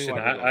prediction.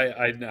 Tell me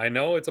why I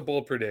know it's a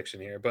bold prediction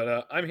here,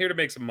 but I'm here to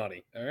make some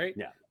money. All right.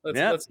 Yeah.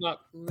 Let's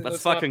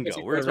fucking go.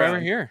 That's why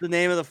we're here. The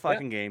name of the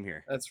fucking game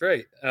here. That's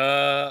right.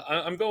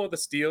 I'm going with the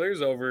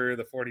Steelers over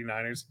the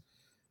 49ers.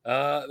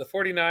 The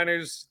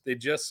 49ers, they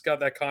just got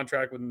that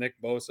contract with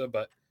Nick Bosa,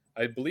 but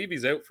I believe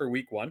he's out for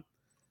week 1.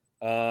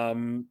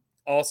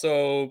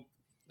 Also,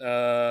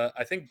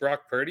 I think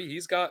Brock Purdy,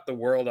 he's got the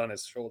world on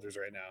his shoulders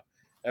right now.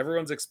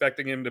 Everyone's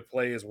expecting him to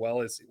play as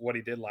well as what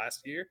he did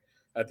last year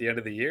at the end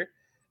of the year,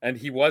 and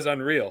he was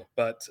unreal.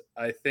 But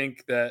I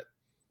think that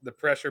the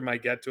pressure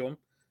might get to him.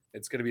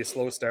 It's going to be a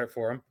slow start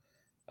for him.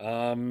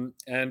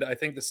 And I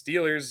think the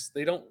Steelers,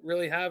 they don't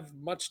really have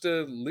much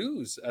to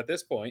lose at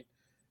this point.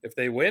 If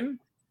they win,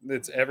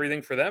 it's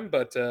everything for them.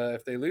 But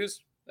if they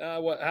lose,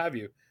 what have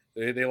you?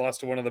 They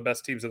lost to one of the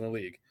best teams in the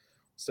league.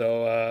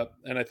 So,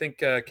 and I think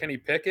Kenny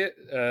Pickett,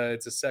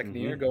 it's a second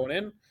year going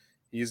in.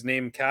 He's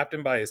named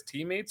captain by his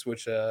teammates,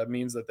 which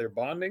means that they're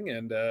bonding.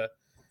 And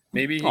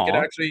maybe he could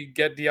actually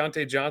get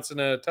Deontay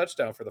Johnson a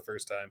touchdown for the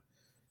first time.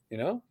 You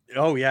know?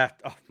 Oh, yeah.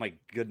 Oh, my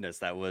goodness.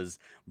 That was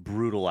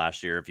brutal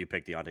last year. If you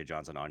picked Deontay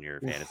Johnson on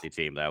your fantasy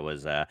team, that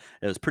was it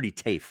was pretty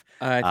tafe.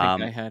 I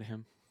think I had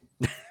him.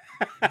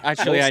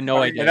 Actually, I know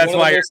I did. And that's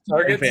why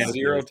targets,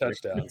 0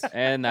 touchdowns.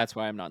 And that's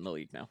why I'm not in the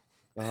league now.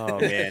 Oh,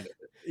 man.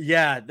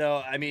 Yeah, no,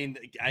 I mean,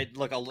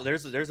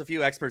 there's a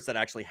few experts that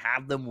actually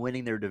have them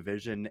winning their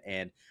division,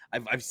 and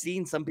I've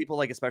seen some people,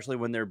 like, especially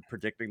when they're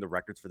predicting the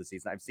records for the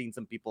season, I've seen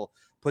some people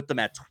put them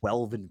at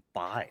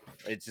 12-5.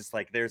 It's just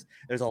like there's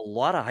a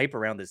lot of hype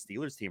around this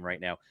Steelers team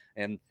right now,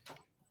 and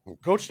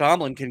Coach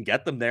Tomlin can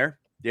get them there.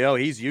 You know,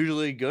 he's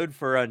usually good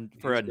for a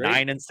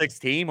 9-6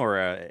 team or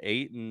a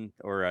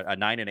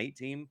 9-8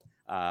 team.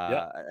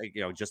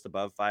 You know, just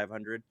above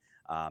 500.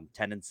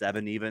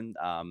 10-7 even.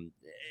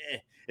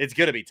 It's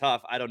going to be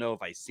tough. I don't know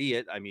if I see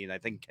it. I mean, I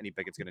think Kenny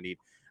Pickett's going to need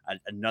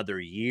another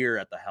year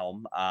at the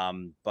helm.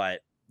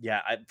 But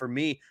yeah, for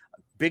me,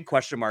 big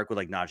question mark with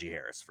like Najee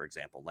Harris, for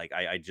example. Like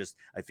I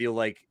feel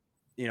like,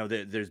 you know,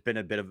 there's been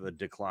a bit of a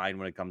decline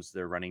when it comes to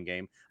their running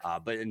game.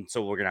 And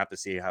so we're going to have to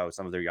see how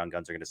some of their young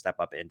guns are going to step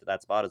up into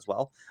that spot as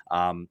well.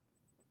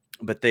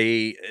 But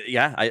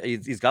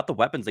he's got the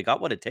weapons. They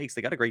got what it takes.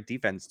 They got a great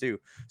defense too.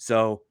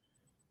 So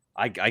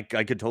I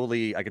could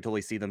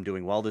totally see them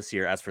doing well this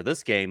year. As for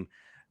this game,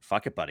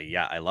 fuck it, buddy.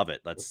 Yeah, I love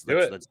it. Let's do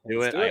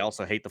it. I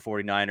also hate the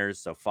 49ers,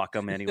 so fuck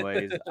them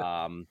anyways.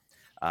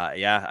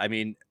 Yeah, I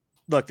mean,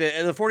 look,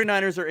 the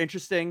 49ers are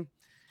interesting.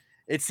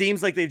 It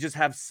seems like they just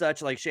have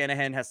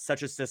Shanahan has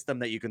such a system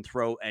that you can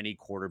throw any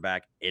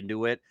quarterback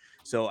into it.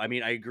 So, I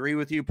mean, I agree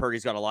with you.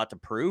 Purdy's got a lot to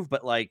prove,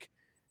 but like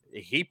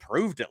he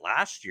proved it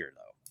last year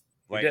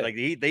though. Right? Like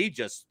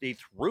they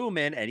threw him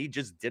in and he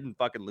just didn't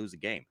fucking lose a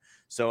game.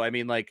 So, I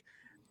mean, like,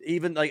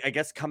 even like, I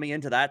guess coming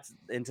into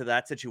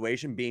that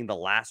situation, being the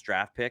last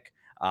draft pick,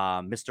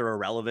 Mr.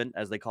 Irrelevant,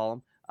 as they call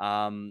him.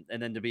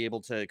 And then to be able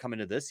to come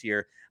into this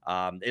year,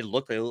 it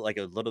looked like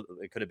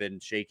it could have been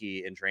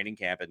shaky in training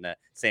camp, and that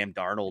Sam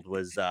Darnold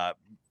was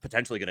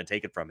potentially going to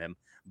take it from him.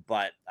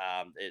 But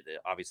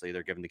obviously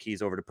they're giving the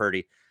keys over to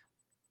Purdy.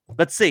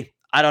 Let's see.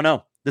 I don't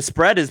know. The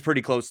spread is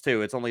pretty close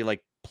too. It's only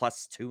like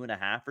plus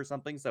 2.5 or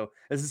something. So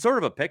this is sort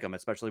of a pick 'em,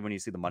 especially when you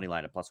see the money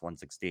line at plus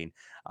 116.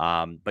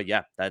 But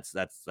yeah, that's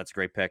a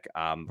great pick.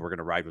 We're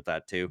gonna ride with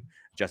that too.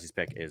 Jesse's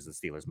pick is the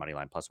Steelers money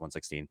line plus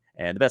 116,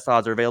 and the best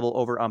odds are available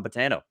over on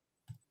Betano.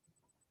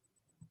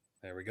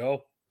 There we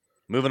go.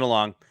 Moving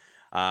along,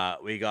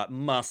 we got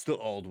Master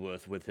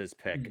Aldworth with his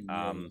pick.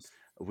 Yes.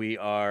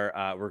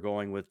 We're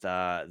going with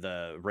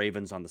the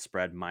Ravens on the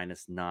spread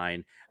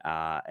 -9,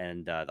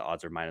 and the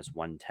odds are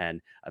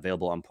 -110,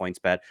 available on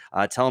PointsBet.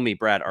 Tell me,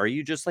 Brad, are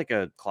you just like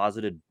a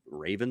closeted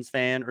Ravens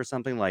fan or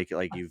something? Like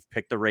you've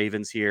picked the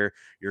Ravens here,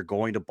 you're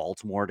going to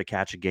Baltimore to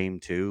catch a game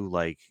too?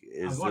 Like,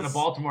 I'm going to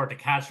Baltimore to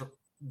catch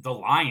the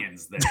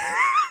Lions there.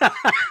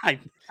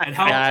 It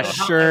helps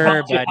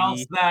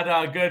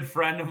that good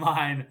friend of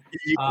mine.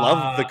 You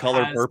love the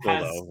color purple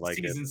has though, like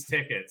seasons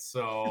tickets.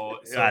 So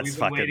that's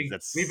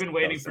we've been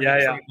waiting for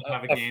to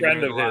have a a game.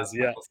 friend of his,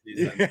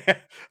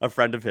 a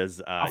friend of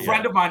his. A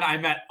friend of mine I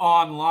met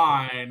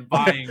online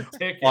buying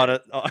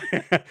tickets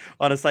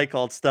on a site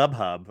called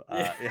StubHub.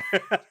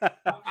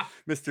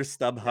 Mr.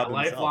 StubHub,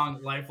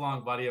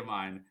 lifelong buddy of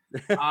mine.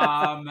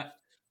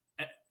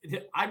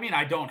 I mean,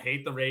 I don't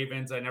hate the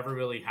Ravens. I never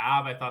really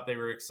have. I thought they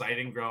were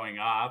exciting growing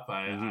up.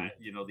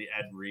 The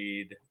Ed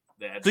Reed.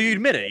 So you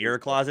admit it, you're a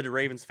closeted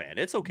Ravens fan.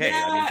 It's okay.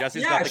 I mean,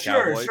 Jesse's got the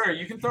Cowboys. Sure.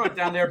 You can throw it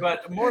down there,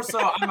 but more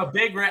so, I'm a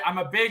big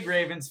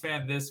Ravens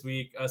fan this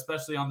week,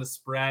 especially on the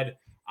spread.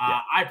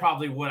 I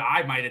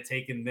might have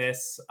taken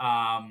this.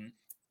 I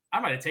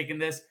might have taken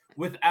this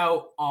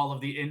without all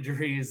of the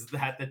injuries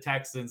that the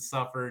Texans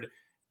suffered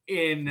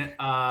in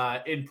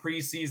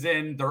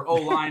preseason. Their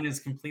O-line is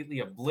completely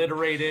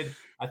obliterated.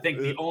 I think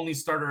the only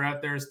starter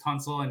out there is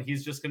Tunsil, and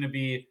he's just going to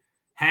be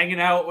hanging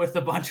out with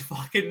a bunch of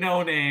fucking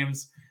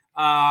no-names,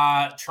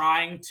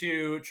 trying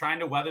to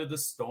weather the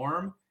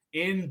storm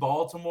in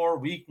Baltimore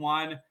week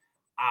 1.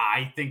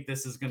 I think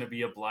this is going to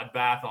be a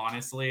bloodbath,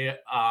 honestly.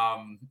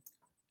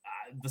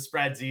 The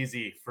spread's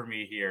easy for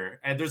me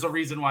here. And there's a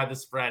reason why the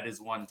spread is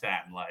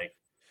 110. Like,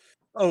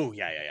 oh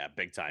yeah,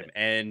 big time.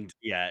 And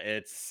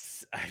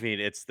it's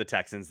the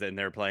Texans, and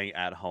they're playing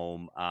at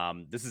home.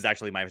 This is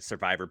actually my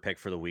survivor pick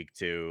for the week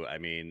too. I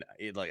mean,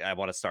 I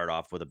want to start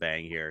off with a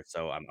bang here,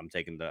 so I'm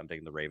taking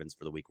the Ravens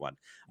for the week 1.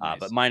 Nice.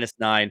 But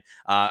 -9.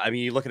 I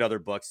mean, you look at other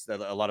books,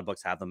 a lot of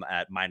books have them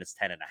at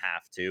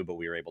 -10.5 too, but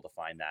we were able to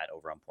find that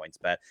over on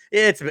PointsBet.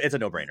 It's a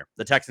no-brainer.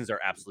 The Texans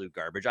are absolute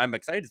garbage. I'm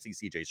excited to see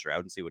CJ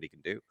Stroud and see what he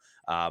can do.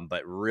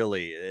 But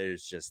really,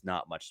 there's just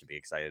not much to be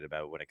excited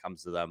about when it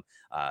comes to them.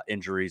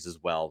 Injuries as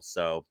well.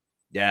 So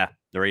yeah,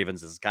 the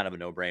Ravens is kind of a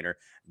no-brainer.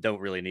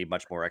 Don't really need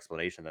much more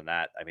explanation than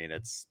that. I mean, I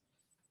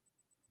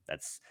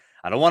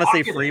don't want to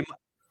say free.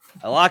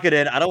 I lock it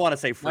in. I don't want to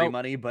say free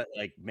money, but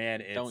like,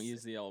 man, don't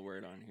use the L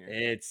word on here.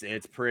 It's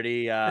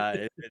pretty.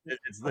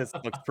 This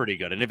looks pretty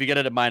good. And if you get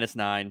it at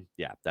 -9,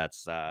 yeah,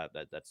 that's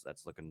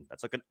looking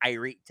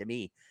irate to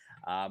me.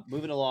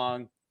 Moving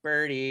along,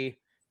 Birdie.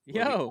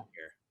 Yo.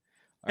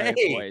 All right,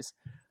 boys,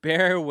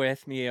 bear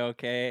with me,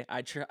 okay?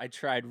 I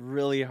tried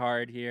really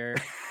hard here.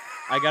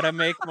 I gotta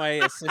make my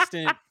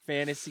assistant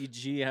fantasy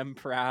GM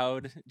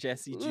proud,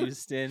 Jesse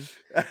Houston.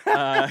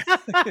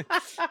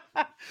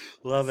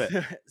 Love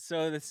it.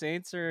 So the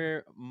Saints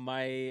are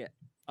my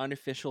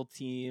unofficial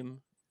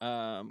team,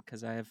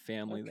 because I have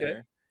family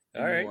there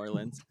in New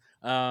Orleans.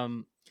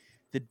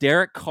 The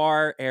Derek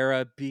Carr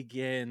era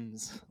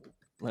begins.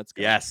 Let's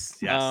go.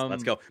 Yes,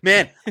 let's go,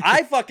 man.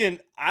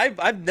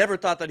 I've never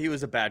thought that he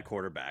was a bad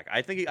quarterback.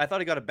 I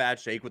thought he got a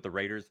bad shake with the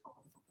Raiders.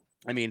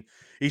 I mean,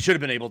 he should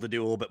have been able to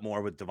do a little bit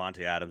more with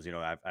Devontae Adams,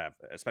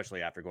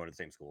 especially after going to the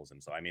same school as him.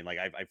 So I mean, like,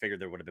 I figured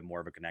there would have been more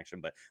of a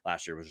connection, but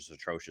last year was just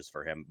atrocious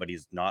for him. But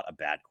he's not a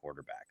bad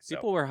quarterback. So.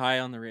 People were high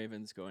on the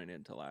Ravens going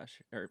into last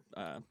year,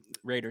 or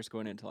Raiders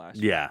going into last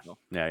year.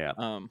 Yeah.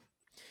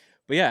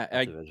 But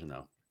yeah, division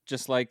though.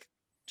 Just like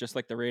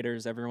the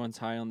Raiders, everyone's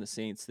high on the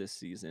Saints this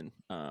season,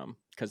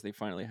 because they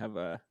finally have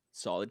a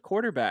solid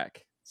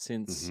quarterback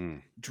since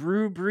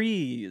Drew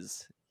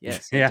Brees.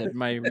 Yes, I did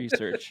my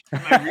research. Drew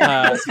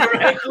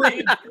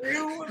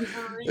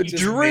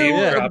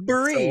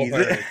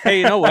Brees. Hey,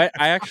 you know what?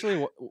 I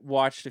actually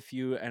watched a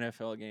few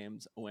NFL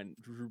games when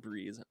Drew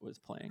Brees was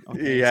playing.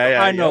 Okay?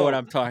 I know what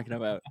I'm talking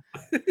about.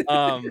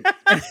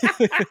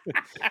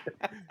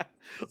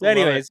 So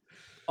anyways,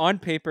 on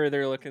paper,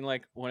 they're looking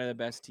like one of the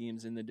best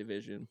teams in the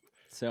division.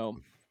 So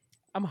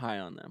I'm high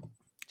on them,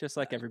 just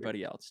like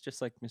everybody else,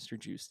 just like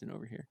Mr. Houston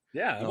over here.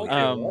 Yeah. I'm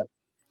okay with that.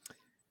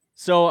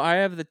 So I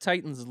have the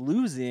Titans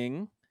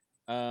losing.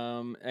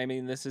 I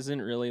mean, this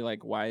isn't really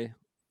like why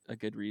a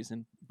good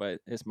reason,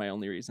 but it's my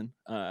only reason.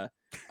 I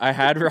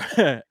had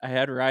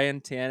Ryan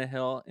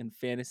Tannehill in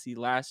fantasy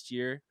last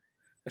year,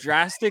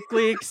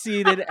 drastically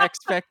exceeded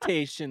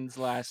expectations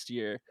last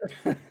year,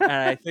 and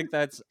I think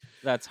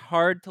that's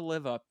hard to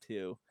live up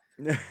to.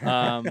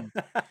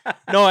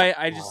 No,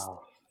 I just.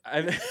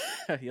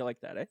 You like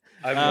that, eh?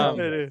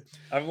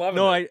 I'm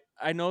loving it.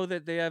 I know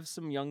that they have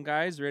some young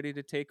guys ready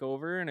to take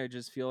over, and I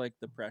just feel like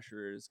the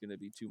pressure is going to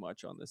be too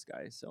much on this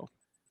guy. So,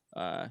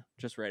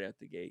 just right out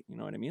the gate, you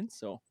know what I mean?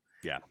 So,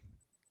 yeah,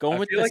 going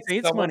with the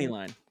Saints money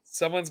line.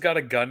 Someone's got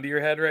a gun to your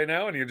head right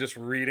now, and you're just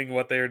reading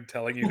what they're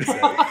telling you to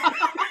say.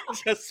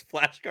 Just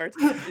flashcards.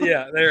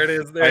 Yeah, there it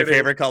is. My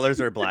favorite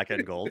colors are black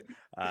and gold.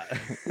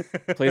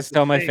 Please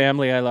tell my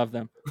family I love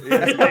them.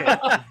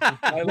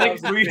 I love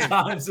 3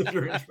 times if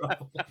you're in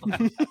trouble.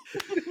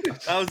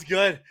 That was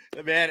good,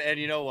 man. And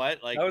you know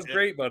what? Like, that was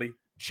great, buddy.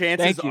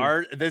 Chances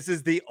are this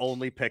is the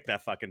only pick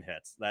that fucking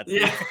hits. That's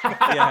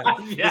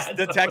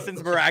the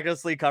Texans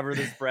miraculously cover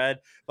the spread.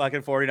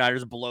 Fucking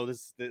 49ers blow the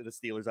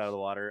Steelers out of the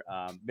water.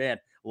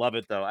 Man, love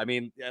it though. I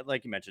mean,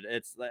 like you mentioned,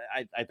 it's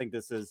I think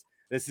this is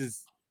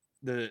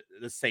the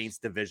Saints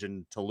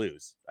division to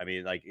lose. I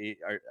mean, like,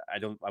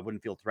 I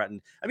wouldn't feel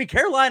threatened. I mean,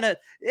 Carolina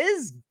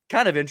is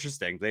kind of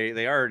interesting.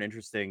 They are an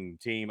interesting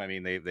team. I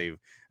mean, they've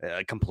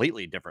a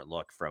completely different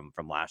look from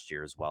last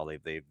year as well.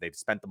 They've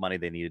spent the money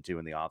they needed to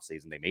in the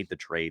offseason. They made the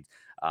trade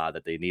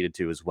that they needed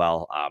to as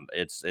well.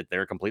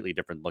 They're a completely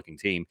different looking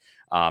team.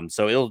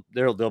 So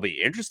they'll be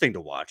interesting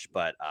to watch,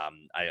 but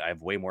I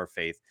have way more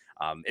faith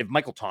If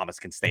Michael Thomas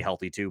can stay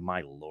healthy too,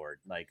 my lord,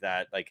 like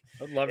that, like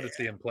I'd love to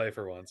see him play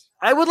for once.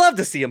 I would love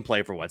to see him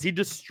play for once. He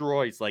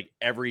destroys like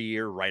every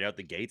year right out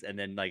the gates, and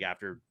then like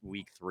after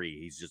week 3,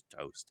 he's just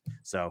toast.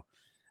 So,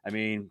 I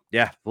mean,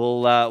 yeah,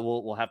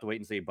 we'll have to wait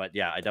and see. But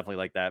yeah, I definitely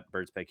like that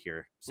Birds pick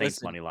here. Saints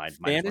Listen, money line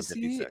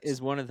fantasy -156.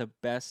 is one of the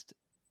best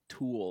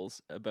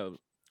tools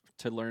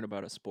to learn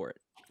about a sport.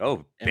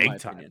 Oh, in my big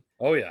time. opinion.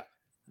 Oh yeah.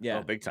 Yeah.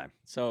 Oh, big time.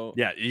 So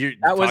Yeah, you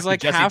that was talk to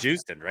like Jesse half.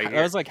 Houston right That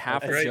here. was like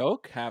half That's a right.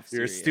 joke, half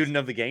You're a serious. student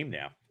of the game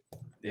now.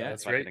 Yeah,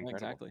 that's fucking right.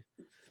 incredible. Exactly.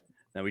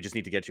 Now we just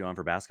need to get you on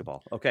for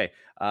basketball. Okay.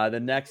 The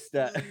next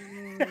Let's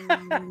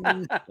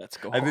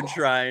go. I've been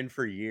trying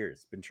for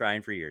years.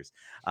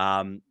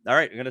 All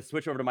right, I'm gonna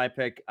switch over to my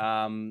pick.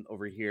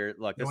 Over here.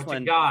 Look, Yeah, this what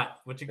one. you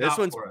got? What you got This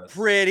one's for us?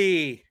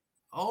 pretty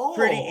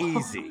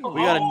easy. We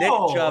got a Nick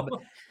Chubb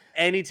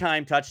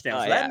anytime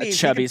touchdown. So that means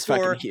he can Chubby's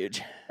score fucking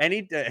huge.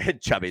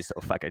 Chubby's so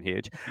fucking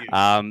huge.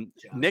 Huge.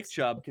 Nick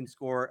Chubb can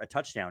score a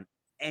touchdown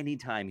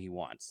anytime he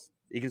wants.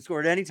 He can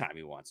score it anytime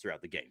he wants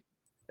throughout the game.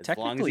 As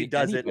long as he Technically,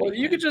 does it. Well,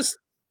 you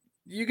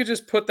could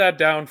just put that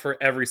down for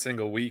every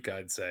single week,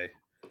 I'd say.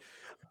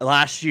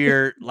 Last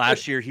year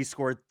he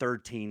scored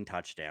 13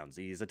 touchdowns.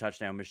 He's a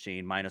touchdown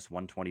machine,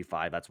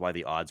 -125. That's why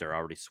the odds are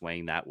already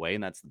swaying that way,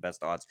 and that's the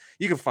best odds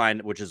you can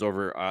find, which is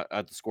over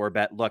at the score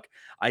bet. Look,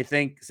 I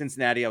think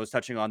Cincinnati, I was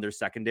touching on their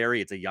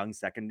secondary. It's a young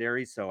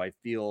secondary, so I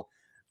feel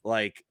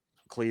like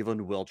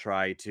Cleveland will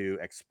try to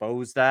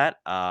expose that.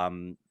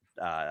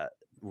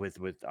 With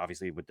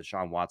obviously with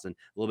Deshaun Watson,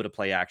 a little bit of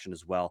play action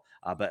as well.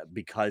 But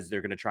because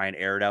they're going to try and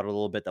air it out a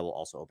little bit, that will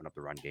also open up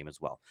the run game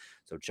as well.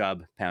 So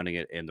Chubb pounding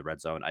it in the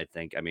red zone, I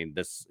think. I mean,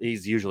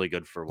 he's usually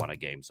good for one a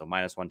game. So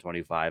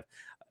 -125.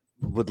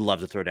 Would love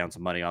to throw down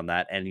some money on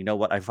that. And you know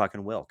what? I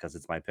fucking will, because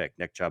it's my pick.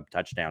 Nick Chubb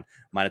touchdown,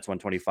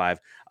 -125.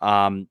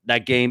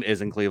 That game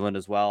is in Cleveland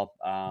as well.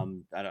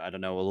 I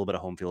don't know, a little bit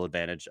of home field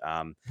advantage.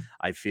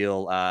 I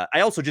feel I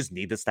also just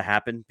need this to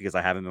happen because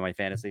I have him in my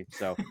fantasy.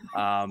 So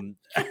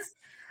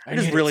I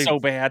just really so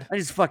bad. I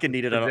just fucking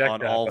need it on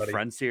Project that, all buddy.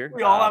 fronts here.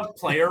 We all have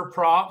player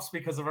props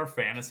because of our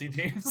fantasy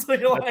teams. So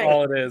you're That's like,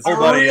 all it is. I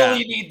buddy,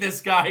 really need this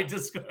guy to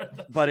score.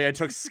 Buddy, I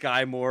took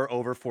Sky Moore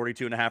over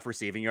 42.5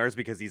 receiving yards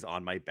because he's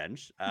on my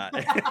bench.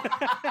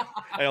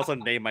 I also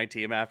named my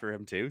team after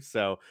him too.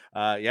 So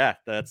yeah,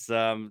 that's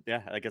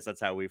I guess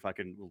that's how we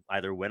fucking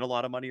either win a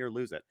lot of money or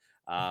lose it.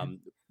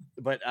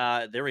 But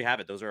there we have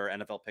it. Those are our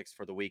NFL picks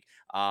for the week.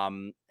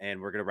 And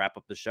we're gonna wrap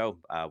up the show.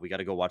 We got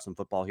to go watch some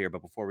football here,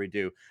 but before we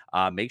do,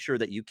 make sure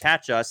that you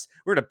catch us.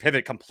 We're gonna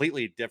pivot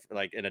completely different,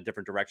 like in a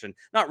different direction.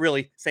 Not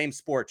really, same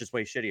sport, just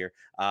way shittier.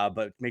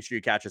 But make sure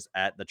you catch us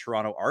at the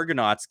Toronto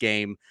Argonauts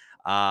game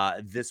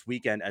this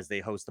weekend as they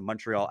host the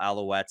Montreal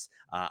Alouettes.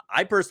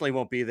 I personally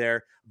won't be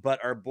there,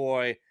 but our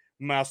boy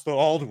Master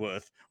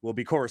Aldworth will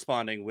be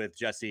corresponding with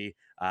Jesse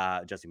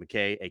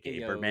McKay, aka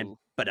Heyo. Birdman.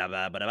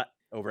 Ba-da-ba,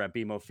 over at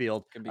BMO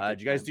Field. Gonna be Did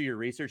good you guys time. do your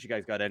research? You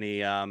guys got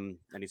any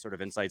sort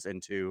of insights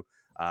into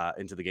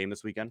the game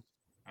this weekend?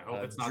 I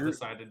hope it's not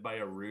decided by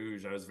a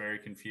rouge. I was very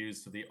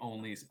confused to the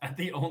only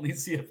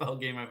CFL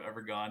game I've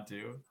ever gone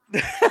to.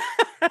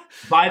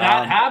 By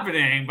that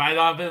happening, by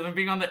them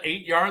being on the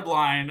 8-yard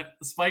line,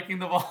 spiking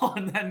the ball,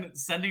 and then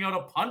sending out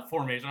a punt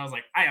formation, I was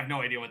like, I have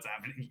no idea what's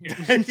happening here.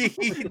 And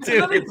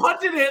then they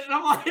punted it, and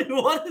I'm like,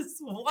 what?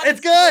 It's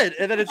good.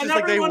 And then it's And just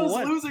like they everyone is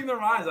won. losing their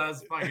minds. I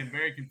was fucking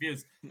very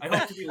confused. I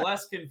hope to be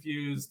less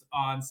confused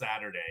on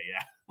Saturday.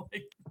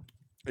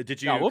 Yeah.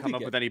 Did you No, we'll come be up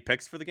good. with any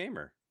picks for the game?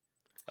 Or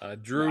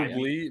Drew I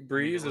mean,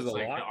 Breeze it is a looks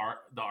like lot.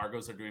 the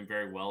Argos are doing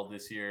very well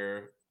this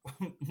year.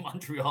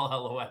 Montreal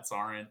Alouettes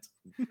aren't.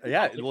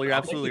 yeah, well, you're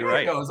absolutely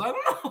right. Argos, I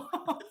don't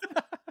know.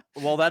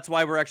 Well, that's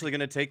why we're actually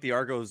going to take the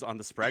Argos on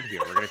the spread here.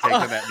 We're going to take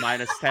them at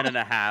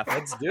 -10.5.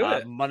 Let's do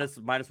it. Minus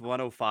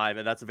 105,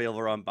 and that's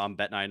available on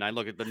Bet99.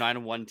 Look at the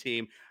 9-1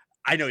 team.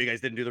 I know you guys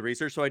didn't do the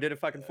research, so I did it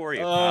fucking for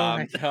you. Oh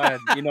my god,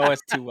 you know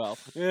us too well.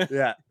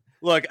 Yeah.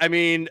 Look, I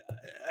mean,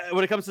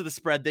 when it comes to the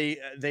spread, they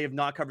have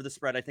not covered the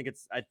spread. I think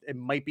it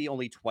might be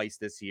only twice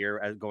this year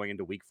as going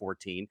into week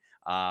 14.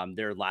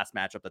 Their last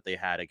matchup that they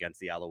had against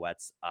the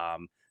Alouettes,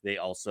 they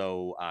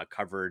also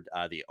covered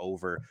the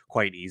over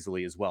quite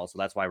easily as well. So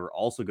that's why we're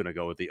also going to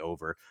go with the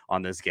over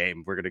on this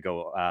game. We're going to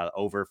go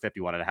over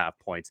 51.5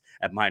 points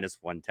at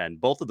 -110.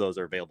 Both of those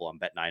are available on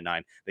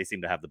Bet99. They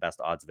seem to have the best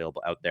odds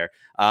available out there.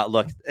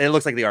 Look, it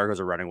looks like the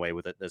Argos are running away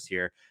with it this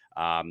year.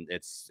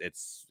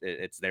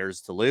 It's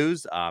theirs to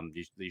lose.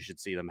 You should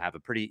see them have a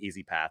pretty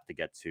easy path to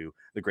get to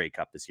the Grey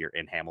Cup this year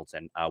in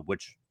Hamilton,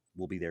 which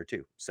will be there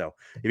too. So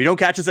if you don't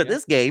catch us at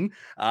this game,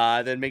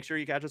 then make sure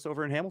you catch us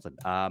over in Hamilton.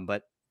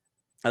 But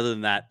other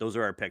than that, those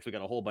are our picks. We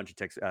got a whole bunch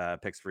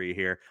of picks for you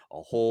here.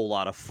 A whole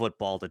lot of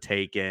football to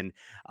take in.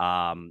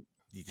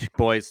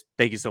 Boys,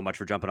 thank you so much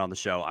for jumping on the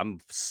show. I'm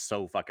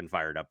so fucking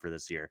fired up for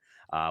this year.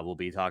 We'll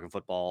be talking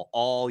football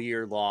all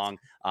year long.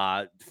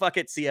 Fuck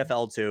it,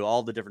 CFL too,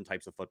 all the different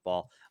types of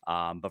football.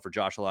 But for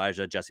Josh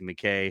Elijah, Jesse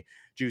McKay,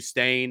 Drew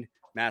Stain,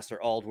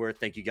 Master Aldworth,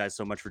 thank you guys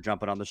so much for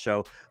jumping on the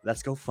show.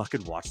 Let's go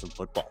fucking watch some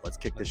football. Let's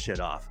kick this shit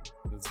off.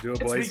 Let's do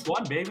it, It's boys. week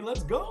 1, baby.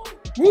 Let's go.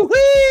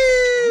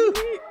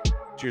 Woohoo!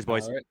 Cheers,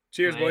 boys. All right.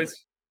 Cheers, Bye.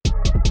 boys.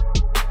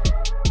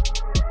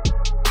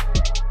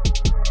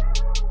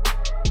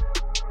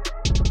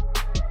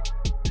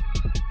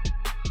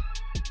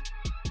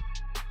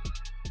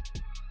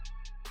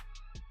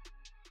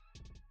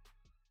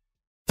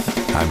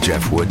 I'm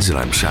Jeff Woods, and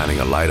I'm shining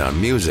a light on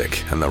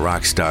music and the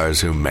rock stars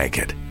who make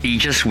it. He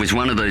just was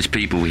one of those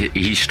people,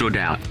 he stood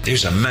out. He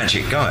was a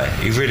magic guy.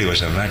 He really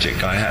was a magic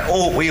guy.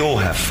 We all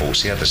have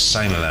faults. He had the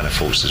same amount of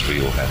faults as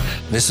we all had.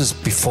 This was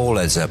before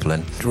Led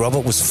Zeppelin.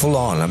 Robert was full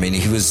on. I mean,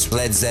 he was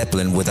Led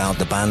Zeppelin without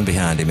the band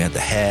behind him. He had the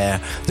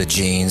hair, the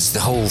jeans, the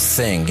whole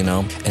thing, you know,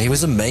 and he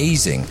was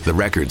amazing. The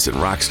Records and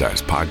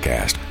Rockstars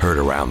podcast, heard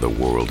around the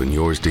world and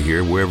yours to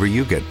hear wherever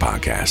you get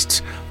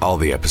podcasts. All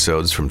the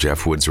episodes from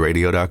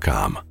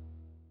jeffwoodsradio.com.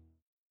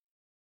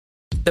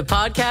 The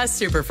Podcast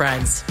Super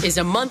Friends is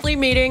a monthly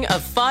meeting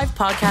of 5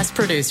 podcast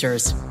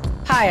producers.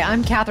 Hi,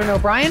 I'm Katherine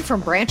O'Brien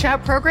from Branch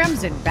Out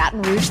Programs in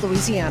Baton Rouge,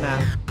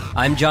 Louisiana.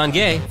 I'm John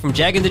Gay from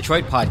Jag and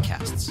Detroit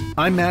Podcasts.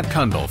 I'm Matt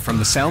Kundle from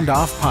the Sound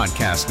Off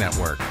Podcast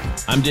Network.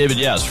 I'm David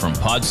Yes from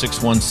Pod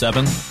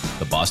 617,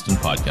 the Boston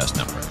Podcast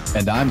Network.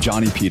 And I'm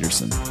Johnny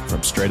Peterson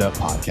from Straight Up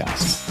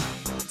Podcasts.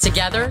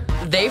 Together,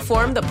 they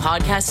form the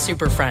Podcast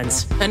Super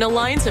Friends, an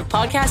alliance of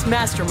podcast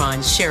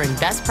masterminds sharing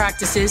best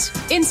practices,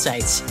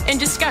 insights, and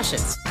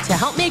discussions to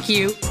help make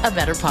you a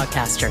better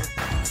podcaster.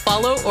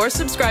 Follow or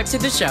subscribe to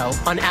the show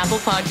on Apple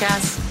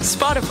Podcasts,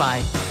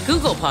 Spotify,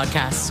 Google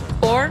Podcasts,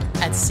 or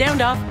at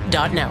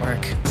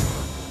soundoff.network.